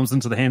putting films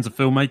into the hands of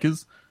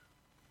filmmakers.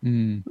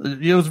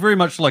 It was very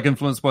much like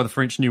influenced by the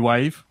French New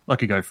Wave. I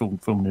could go film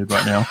nerd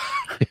right now.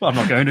 I'm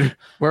not going to.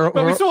 But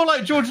we saw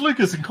like George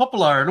Lucas and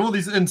Coppola and all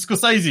these, and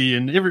Scorsese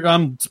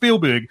and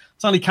Spielberg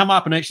suddenly come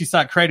up and actually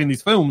start creating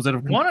these films that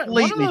have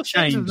completely one of those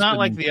changed. things is not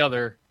like the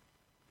other.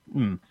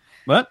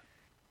 What?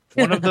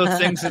 One of those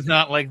things is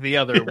not like the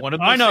other. One of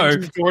those I know.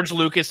 things is George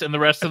Lucas, and the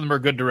rest of them are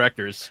good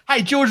directors.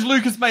 Hey, George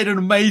Lucas made an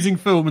amazing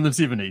film in the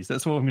 70s.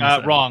 That's what I'm going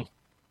to say. Wrong.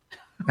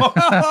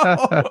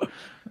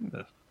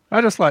 I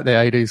just like the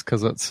 80s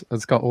because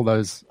it's got all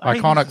those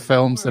iconic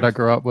films that I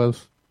grew up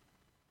with.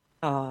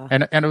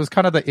 And it was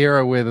kind of the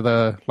era where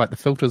the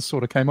filters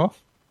sort of came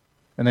off.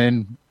 And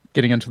then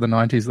getting into the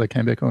 90s, they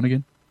came back on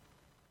again.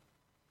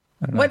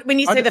 When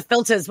you say the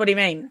filters, what do you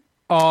mean?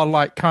 Oh,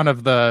 like kind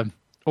of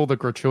all the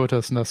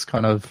gratuitousness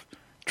kind of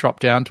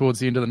dropped down towards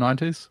the end of the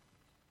 90s.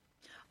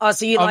 Oh,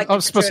 so you like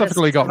I've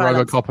specifically got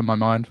RoboCop in my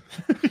mind.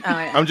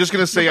 Yeah. I'm just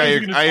going to say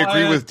I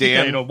agree with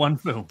Dan. On one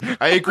film.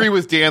 I agree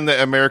with Dan that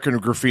American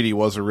Graffiti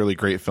was a really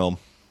great film.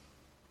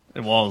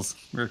 It was.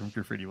 American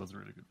Graffiti was a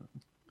really good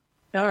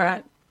film. All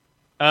right.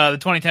 The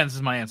 2010s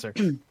is my answer.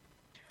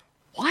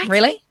 What?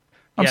 Really?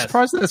 I'm Yes.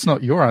 surprised that's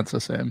not your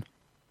answer, Sam.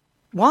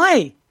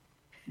 Why?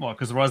 Well,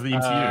 because the rise of the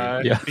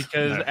MCU. Yeah.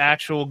 Because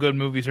actual good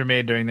movies are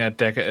made during that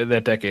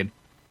decade.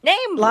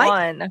 Name Like-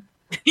 one.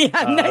 Yeah,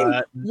 name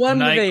one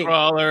movie.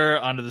 Nightcrawler,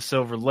 Under the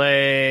Silver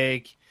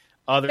Lake.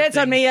 Other That's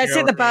on things me. I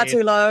set the bar Joe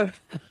too low.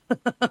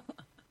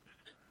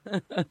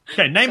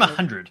 Okay, name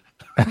 100.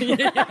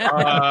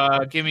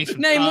 Give me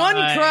some Name one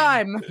time.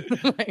 crime.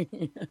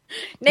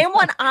 Name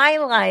one I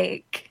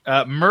like.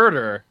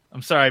 Murder.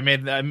 I'm sorry, I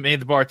made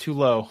the bar too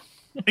low.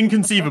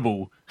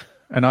 Inconceivable.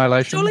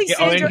 Annihilation. Surely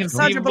Sandra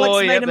Inconceivable.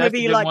 Bullock's Yeah, made a that's a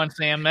movie good like one,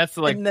 Sam. That's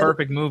the in the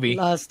perfect movie.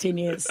 last 10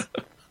 years.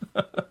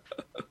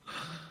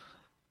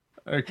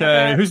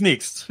 Okay, who's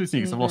next?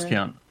 I've lost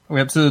count. We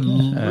have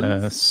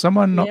to.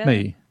 Someone, not Yeah.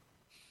 me.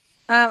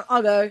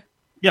 I'll go.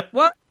 Yep.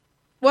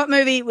 What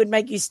movie would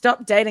make you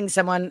stop dating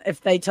someone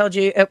if they told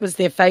you it was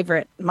their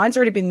favorite? Mine's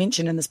already been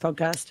mentioned in this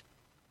podcast.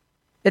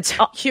 It's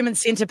Human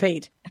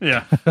Centipede.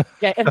 Yeah.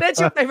 Yeah, if that's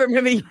your favorite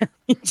movie,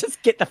 you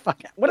just get the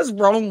fuck out. What is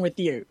wrong with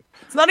you?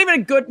 It's not even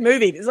a good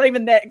movie. There's not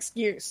even that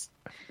excuse.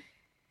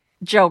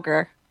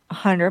 Joker.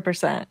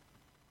 100%.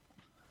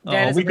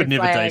 That Oh, is we a could red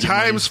never flag. date.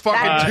 Times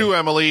fucking 2,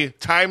 Emily.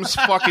 Times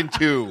fucking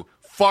 2.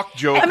 Fuck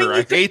Joker. I mean,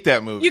 I hate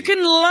that movie. You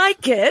can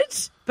like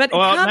it, but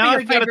Well, it can't now be I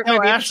your gotta favorite tell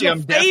movie. Ashley It's I'm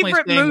your definitely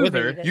favorite staying with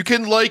movie. her.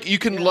 You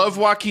can love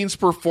Joaquin's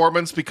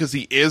performance because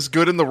he is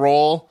good in the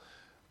role,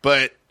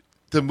 but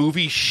the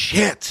movie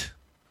shit.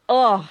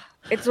 Oh,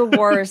 it's the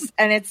worst.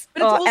 And it's,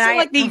 But it's also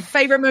like the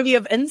favorite movie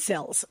of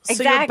incels. So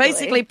you're Exactly.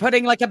 basically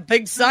putting like a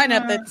big sign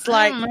up that's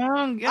like,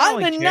 I'm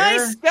a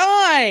nice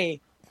guy.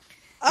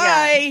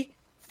 I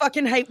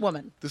fucking hate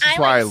women. This is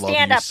why I like love you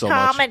stand-up so much.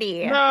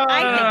 comedy. I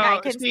think I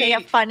can say a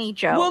funny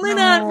joke. Women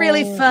aren't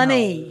really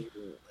funny.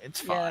 It's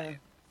fine. Yeah.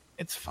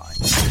 It's fine.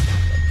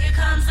 Here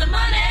comes the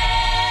money.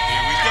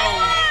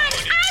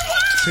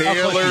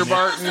 Taylor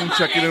Martin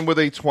checking in with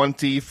a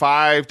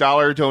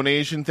 $25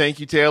 donation. Thank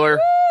you, Taylor.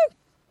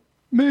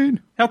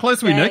 Mean. How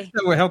close are we, Yay. Nick?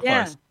 We're how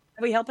Yeah. close?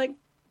 Are we helping?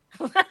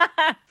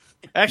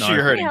 Actually, No.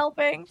 you're hurting.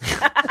 helping.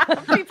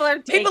 People are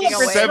taking People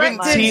are away my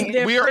money.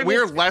 17.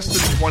 We're less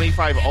than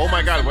 25. Oh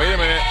my God! Wait a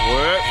minute.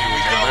 What?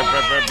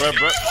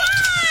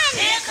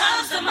 Here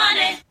comes the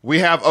money. We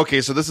have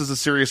so this is a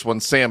serious one.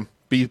 Sam,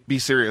 be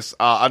serious.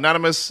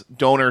 Anonymous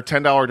donor,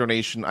 $10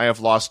 donation. I have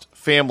lost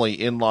family,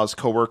 in-laws,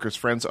 coworkers,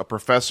 friends, a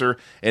professor,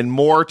 and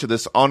more to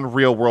this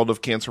unreal world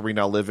of cancer we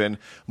now live in.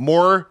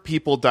 More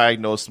people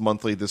diagnosed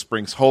monthly. This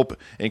brings hope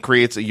and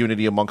creates a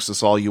unity amongst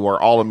us all. You are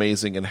all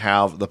amazing and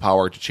have the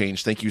power to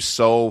change. Thank you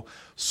so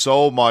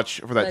much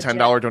for that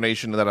 $10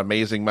 donation and that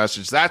amazing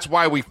message. That's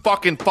why we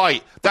fucking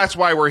fight. That's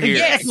why we're here.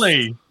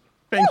 Exactly.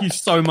 Thank you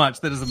so much.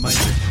 That is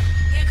amazing.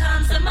 Here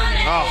comes the money.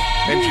 Oh,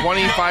 and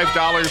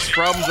 $25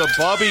 from the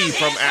Bubby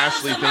from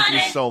Ashley. Thank you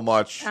so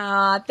much.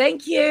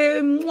 Thank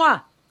you.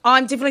 Mwah.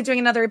 I'm definitely doing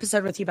another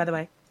episode with you, by the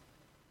way.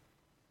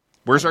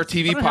 Where's our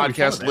TV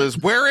podcast, Liz?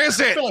 Where is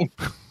it?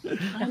 We've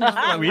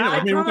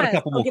got a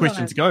couple more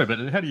questions to go, but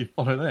how do you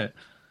follow that?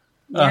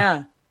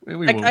 Yeah. We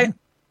will.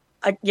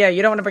 Yeah,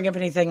 you don't want to bring up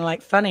anything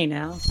like funny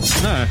now.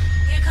 No.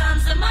 Here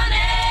comes the money.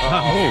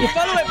 You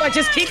follow it by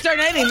just keep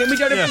donating, then we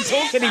don't have to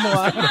talk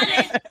anymore.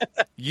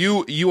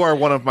 You are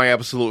one of my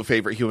absolute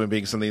favorite human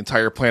beings on the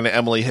entire planet,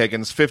 Emily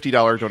Higgins.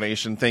 $50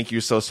 donation. Thank you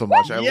so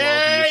much. I love you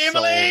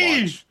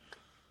Emily! so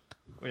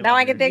much. Now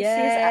I get the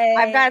excuse.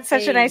 I've got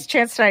such a nice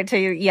chance tonight to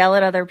yell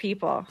at other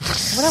people.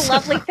 What a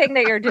lovely thing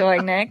that you're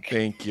doing, Nick.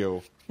 Thank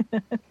you.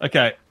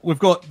 Okay, we've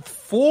got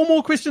 4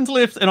 more questions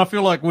left, and I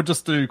feel like we'll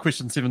just do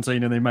question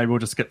 17, and then maybe we'll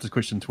just skip to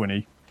question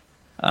 20.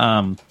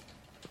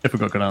 If we've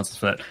got good answers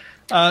for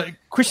that.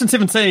 Question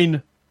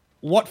 17,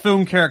 what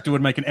film character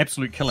would make an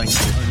absolute killing on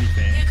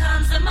OnlyFans? Here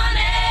comes the money.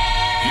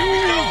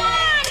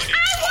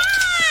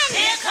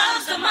 Here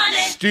comes the money.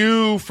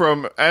 Stu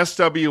from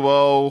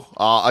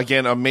SWO,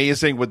 again,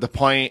 amazing with the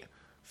pint.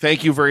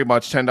 Thank you very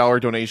much.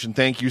 $10 donation.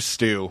 Thank you,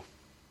 Stu.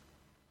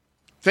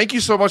 Thank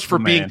you so much for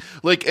being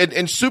like,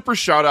 and super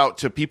shout out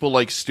to people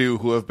like Stu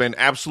who have been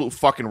absolute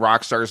fucking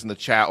rock stars in the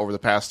chat over the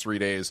past 3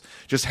 days,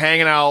 just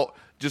hanging out,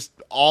 just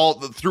all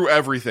through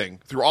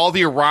everything, through all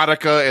the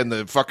erotica and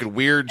the fucking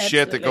weird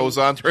shit that goes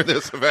on during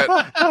this event.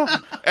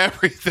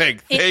 Everything.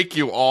 Thank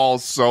you all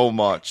so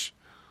much.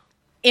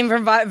 In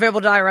Verbal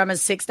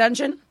Diorama's Sex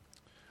Dungeon.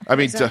 I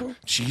mean,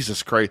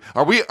 Jesus Christ,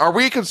 are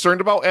we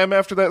concerned about M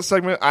after that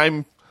segment?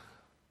 I'm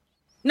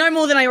no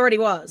more than I already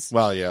was.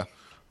 Well, yeah.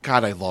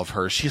 God, I love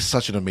her. She's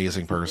such an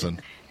amazing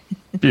person.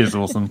 She is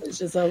awesome. It's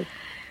just so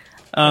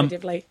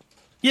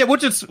yeah, we'll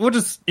just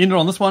end it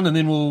on this one, and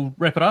then we'll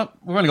wrap it up.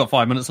 We've only got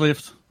 5 minutes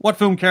left. What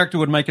film character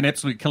would make an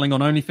absolute killing on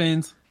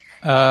OnlyFans?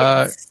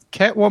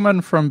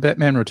 Catwoman from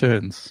Batman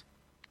Returns.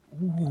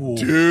 Ooh.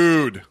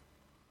 Dude.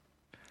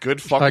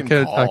 Good fucking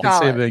call. I could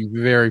see it being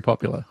very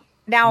popular.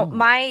 Now,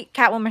 my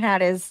Catwoman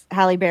hat is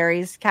Halle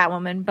Berry's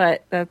Catwoman,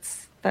 but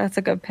that's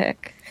a good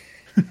pick.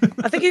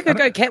 I think you could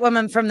go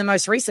Catwoman from the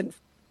most recent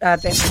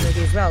Batman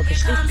movie as well, because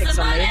she picks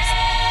on legs.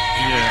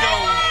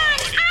 Yeah.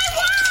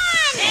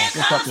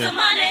 Here comes the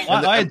money.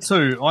 I had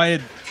 2. I had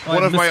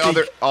one of my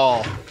other.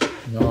 Oh.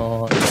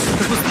 No.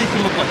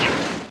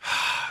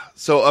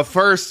 So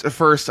first,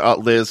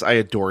 Liz, I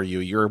adore you.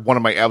 You're one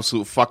of my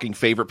absolute fucking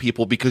favorite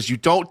people because you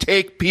don't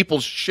take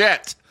people's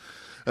shit.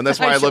 And that's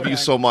why I love you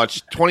so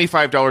much.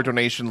 $25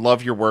 donation.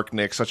 Love your work,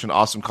 Nick. Such an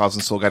awesome cause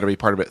and still got to be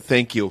part of it.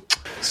 Thank you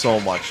so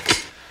much.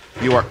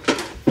 You are...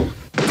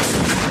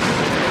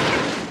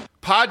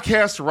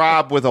 Podcast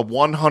Rob with a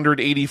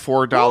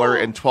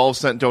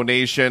 $184.12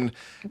 donation.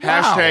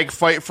 Wow. Hashtag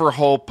Fight for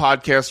Hope.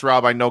 Podcast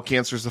Rob. I know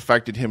cancer's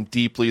affected him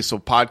deeply. So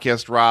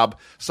Podcast Rob,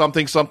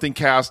 something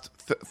cast.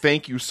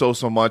 Thank you so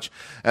much.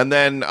 And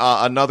then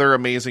another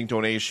amazing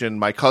donation.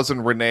 My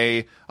cousin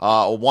Renee, a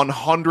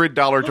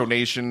 $100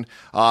 donation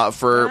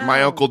for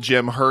my Uncle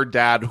Jim, her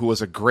dad, who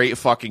was a great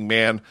fucking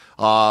man.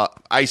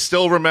 I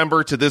still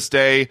remember to this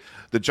day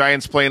the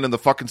Giants playing in the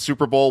fucking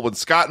Super Bowl when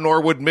Scott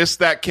Norwood missed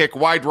that kick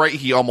wide right.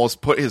 He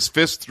almost put his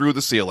fist through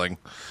the ceiling.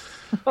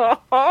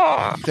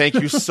 Thank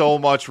you so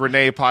much,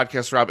 Renee,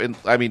 Podcast Rob, and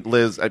I mean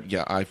Liz.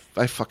 I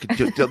fucking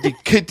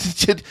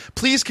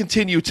please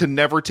continue to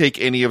never take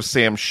any of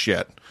Sam's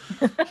shit.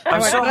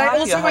 I'm so I happy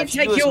also I won't have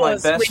you take as my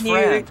yours when best you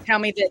friend. tell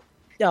me that.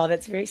 Oh,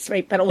 that's very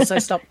sweet. But also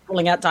stop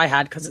calling out Die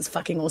Hard because it's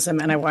fucking awesome,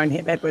 and I won't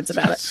hear bad words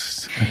about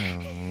it.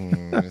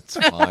 It's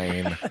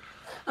fine.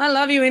 I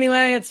love you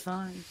anyway. It's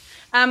fine.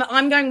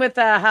 I'm going with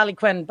Harley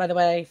Quinn, by the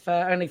way, for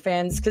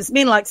OnlyFans because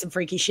men like some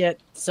freaky shit.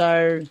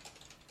 So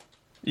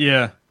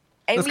yeah.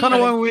 That's kind of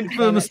why we went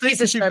for the mistake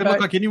that she could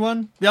look like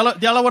anyone. The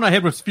other one I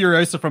had was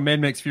Furiosa from Mad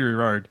Max Fury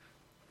Road.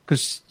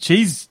 Because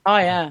she's... Oh,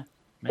 yeah.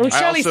 Well,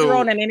 Charlize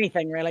Theron in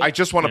anything, really. I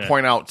just want to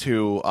point out,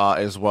 too,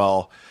 as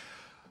well,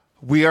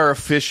 we are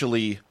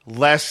officially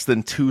less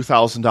than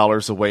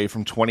 $2,000 away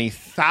from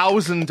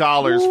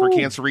 $20,000 for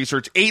cancer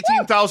research.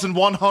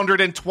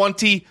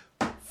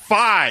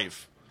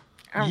 $18,125.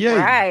 All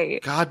right.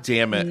 God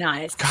damn it.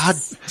 Nice. God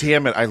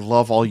damn it. I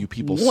love all you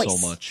people so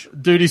much.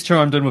 Dude, he's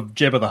chimed in with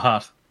Jabba the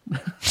Hutt.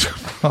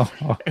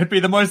 It'd be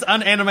the most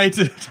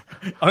unanimated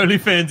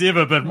OnlyFans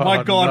ever, but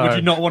my God, would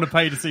you not want to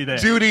pay to see that?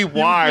 Duty,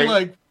 why?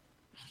 Like,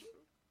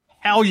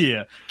 hell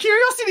yeah.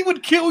 Curiosity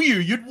would kill you.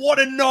 You'd want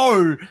to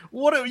know.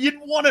 You'd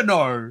want to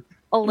know.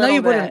 A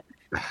little bit.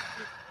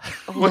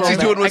 What's he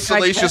doing with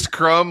Salacious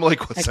Crumb?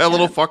 Like, what's that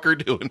little fucker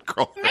doing,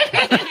 Crumb?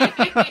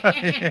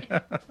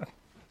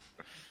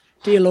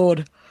 Dear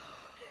Lord.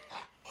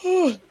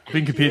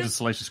 Been compared to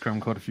Salacious Crumb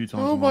quite a few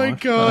times. Oh my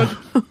God.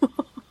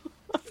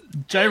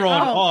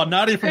 J-Ron,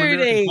 Nadia from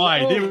American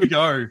Pie. There we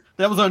go.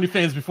 That was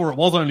OnlyFans before it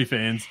was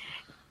OnlyFans.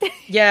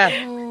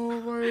 Yeah.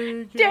 Oh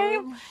my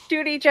God.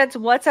 Duty Jets,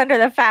 what's under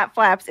the fat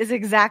flaps is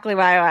exactly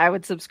why I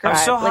would subscribe.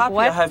 I'm so happy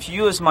I have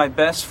you as my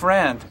best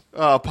friend.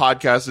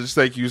 Podcasters,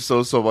 thank you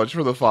so much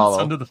for the follow.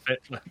 What's under the fat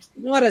flaps?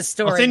 What a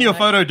story. I'll send you a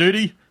photo,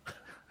 Duty.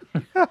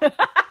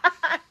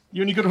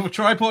 You only got a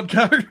tripod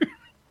code?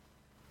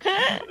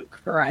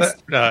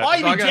 Christ. You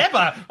mean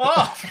Jabba?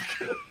 Oh.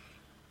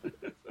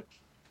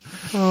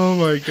 Oh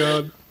my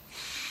God.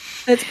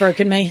 It's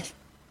broken me.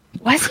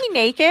 Was he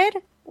naked?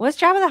 Was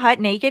Jabba the Hutt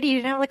naked? He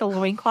didn't have like a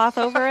loincloth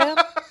over him?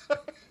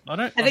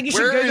 I think you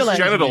should Where are Google his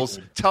it. genitals?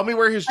 Tell me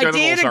where his I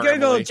genitals dare to are.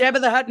 Google Emily.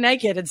 Jabba the Hutt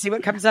naked and see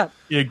what comes up.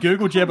 Yeah,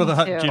 Google Jabba the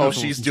Hutt Yeah. genitals.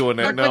 Oh, she's doing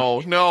it.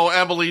 No,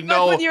 Emily,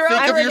 no. with your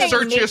Think eyes of your open.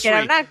 search naked. history.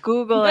 I'm not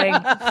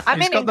Googling. I'm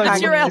He's in got, those,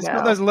 incognito. he's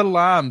got those little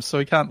arms, so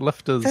he can't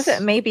lift his. Says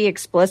it may be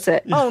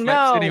explicit. Oh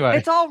no! anyway.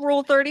 It's all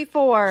Rule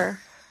 34.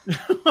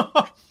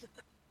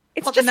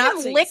 It's Well, the just him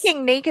Nazis.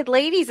 licking naked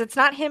ladies. It's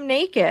not him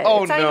naked.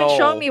 Oh, it's not no. even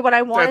showing me what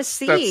I want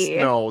to That's- see.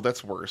 No,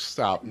 that's worse.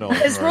 Stop. No.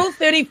 Is All right. Rule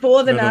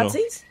 34 the No, no, no.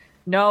 Nazis?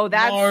 No,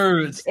 that's No,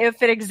 it's-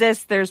 if it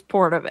exists. There's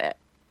port of it.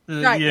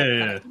 Right,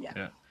 yeah.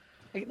 yeah.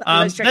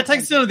 That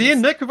takes us down to the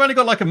end, Nick. We've only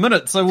got like a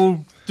minute, so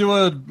we'll do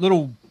a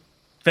little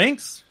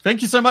thanks.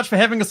 Thank you so much for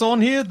having us on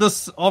here.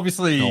 This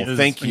obviously is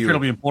thank you.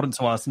 incredibly important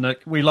to us,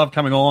 Nick. We love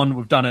coming on.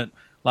 We've done it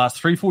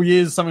last 3-4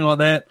 years, something like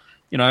that.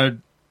 You know,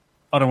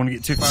 I don't want to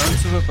get too far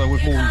into it, but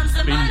we've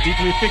all been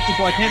deeply affected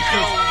by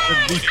cancer.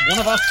 At least one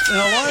of us in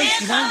our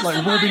lives, you know, like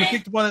we've all been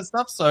affected by that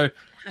stuff. So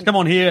come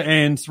on here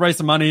and raise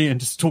some money and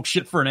just talk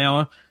shit for an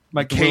hour.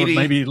 Make the world Katie.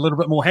 maybe a little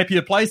bit more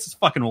happier place. It's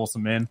fucking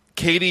awesome, man.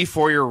 Katie,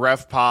 for your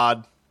ref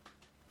pod,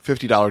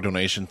 $50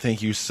 donation.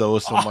 Thank you so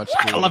much.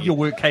 I love your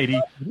work, Katie.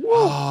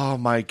 Oh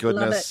my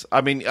goodness!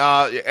 I mean,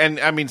 and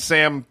I mean,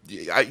 Sam,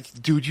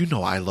 dude, you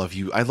know I love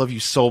you. I love you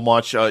so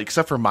much.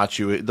 Except for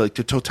Machu, like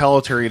the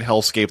totalitarian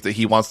hellscape that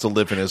he wants to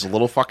live in is a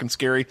little fucking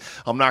scary.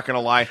 I'm not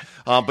gonna lie,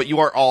 but you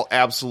are all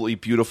absolutely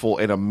beautiful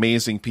and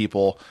amazing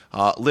people.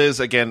 Liz,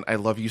 again, I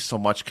love you so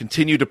much.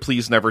 Continue to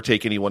please never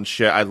take anyone's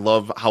shit. I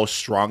love how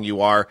strong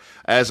you are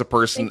as a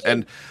person,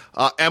 and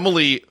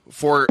Emily,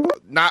 for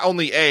not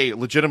only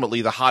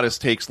legitimately the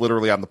hottest takes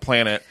literally on the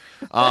planet,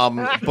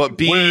 but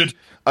B. Word.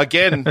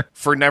 Again,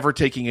 for never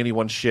taking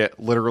anyone's shit,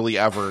 literally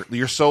ever.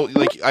 You're so,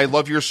 like, I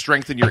love your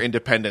strength and your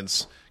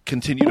independence.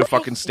 Continue to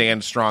fucking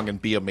stand strong and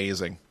be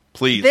amazing.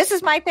 Please. This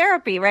is my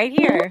therapy right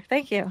here.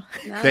 Thank you.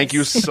 Thank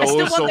you I still so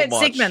want that much.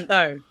 segment,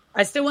 though.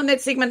 I still want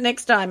that segment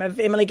next time of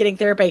Emily getting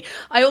therapy.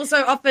 I also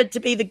offered to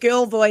be the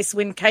girl voice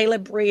when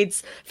Caleb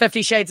reads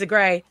 50 Shades of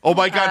Grey. Oh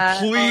my God,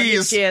 on his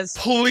please. chairs.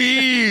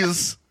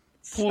 Please.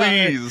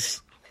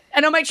 Please.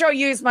 And I'll make sure I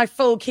use my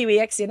full Kiwi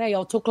accent.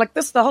 I'll talk like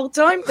this the whole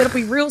time. That'll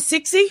be real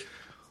sexy.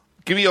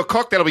 Give me a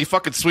cook. That'll be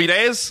fucking sweet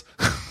as.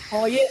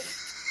 Oh, yeah.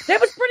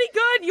 That was pretty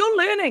good. You're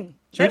learning.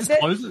 Should we just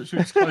close it? Should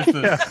we just close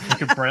the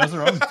fucking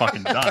browser? I'm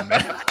fucking done,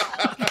 man.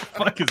 What the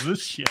fuck is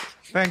this shit?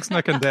 Thanks,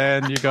 Nick and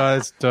Dan. You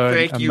guys do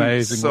Thank you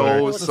amazing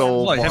so, work.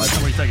 so Like having much.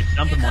 somebody take a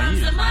jump in my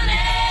ears.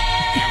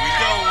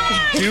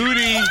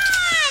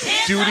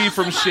 Duty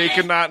from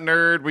Shaken Not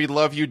Nerd. We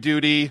love you,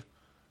 Duty.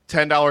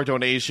 $10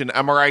 donation.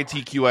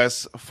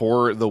 MRITQS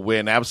for the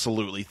win.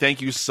 Absolutely.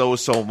 Thank you so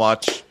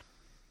much.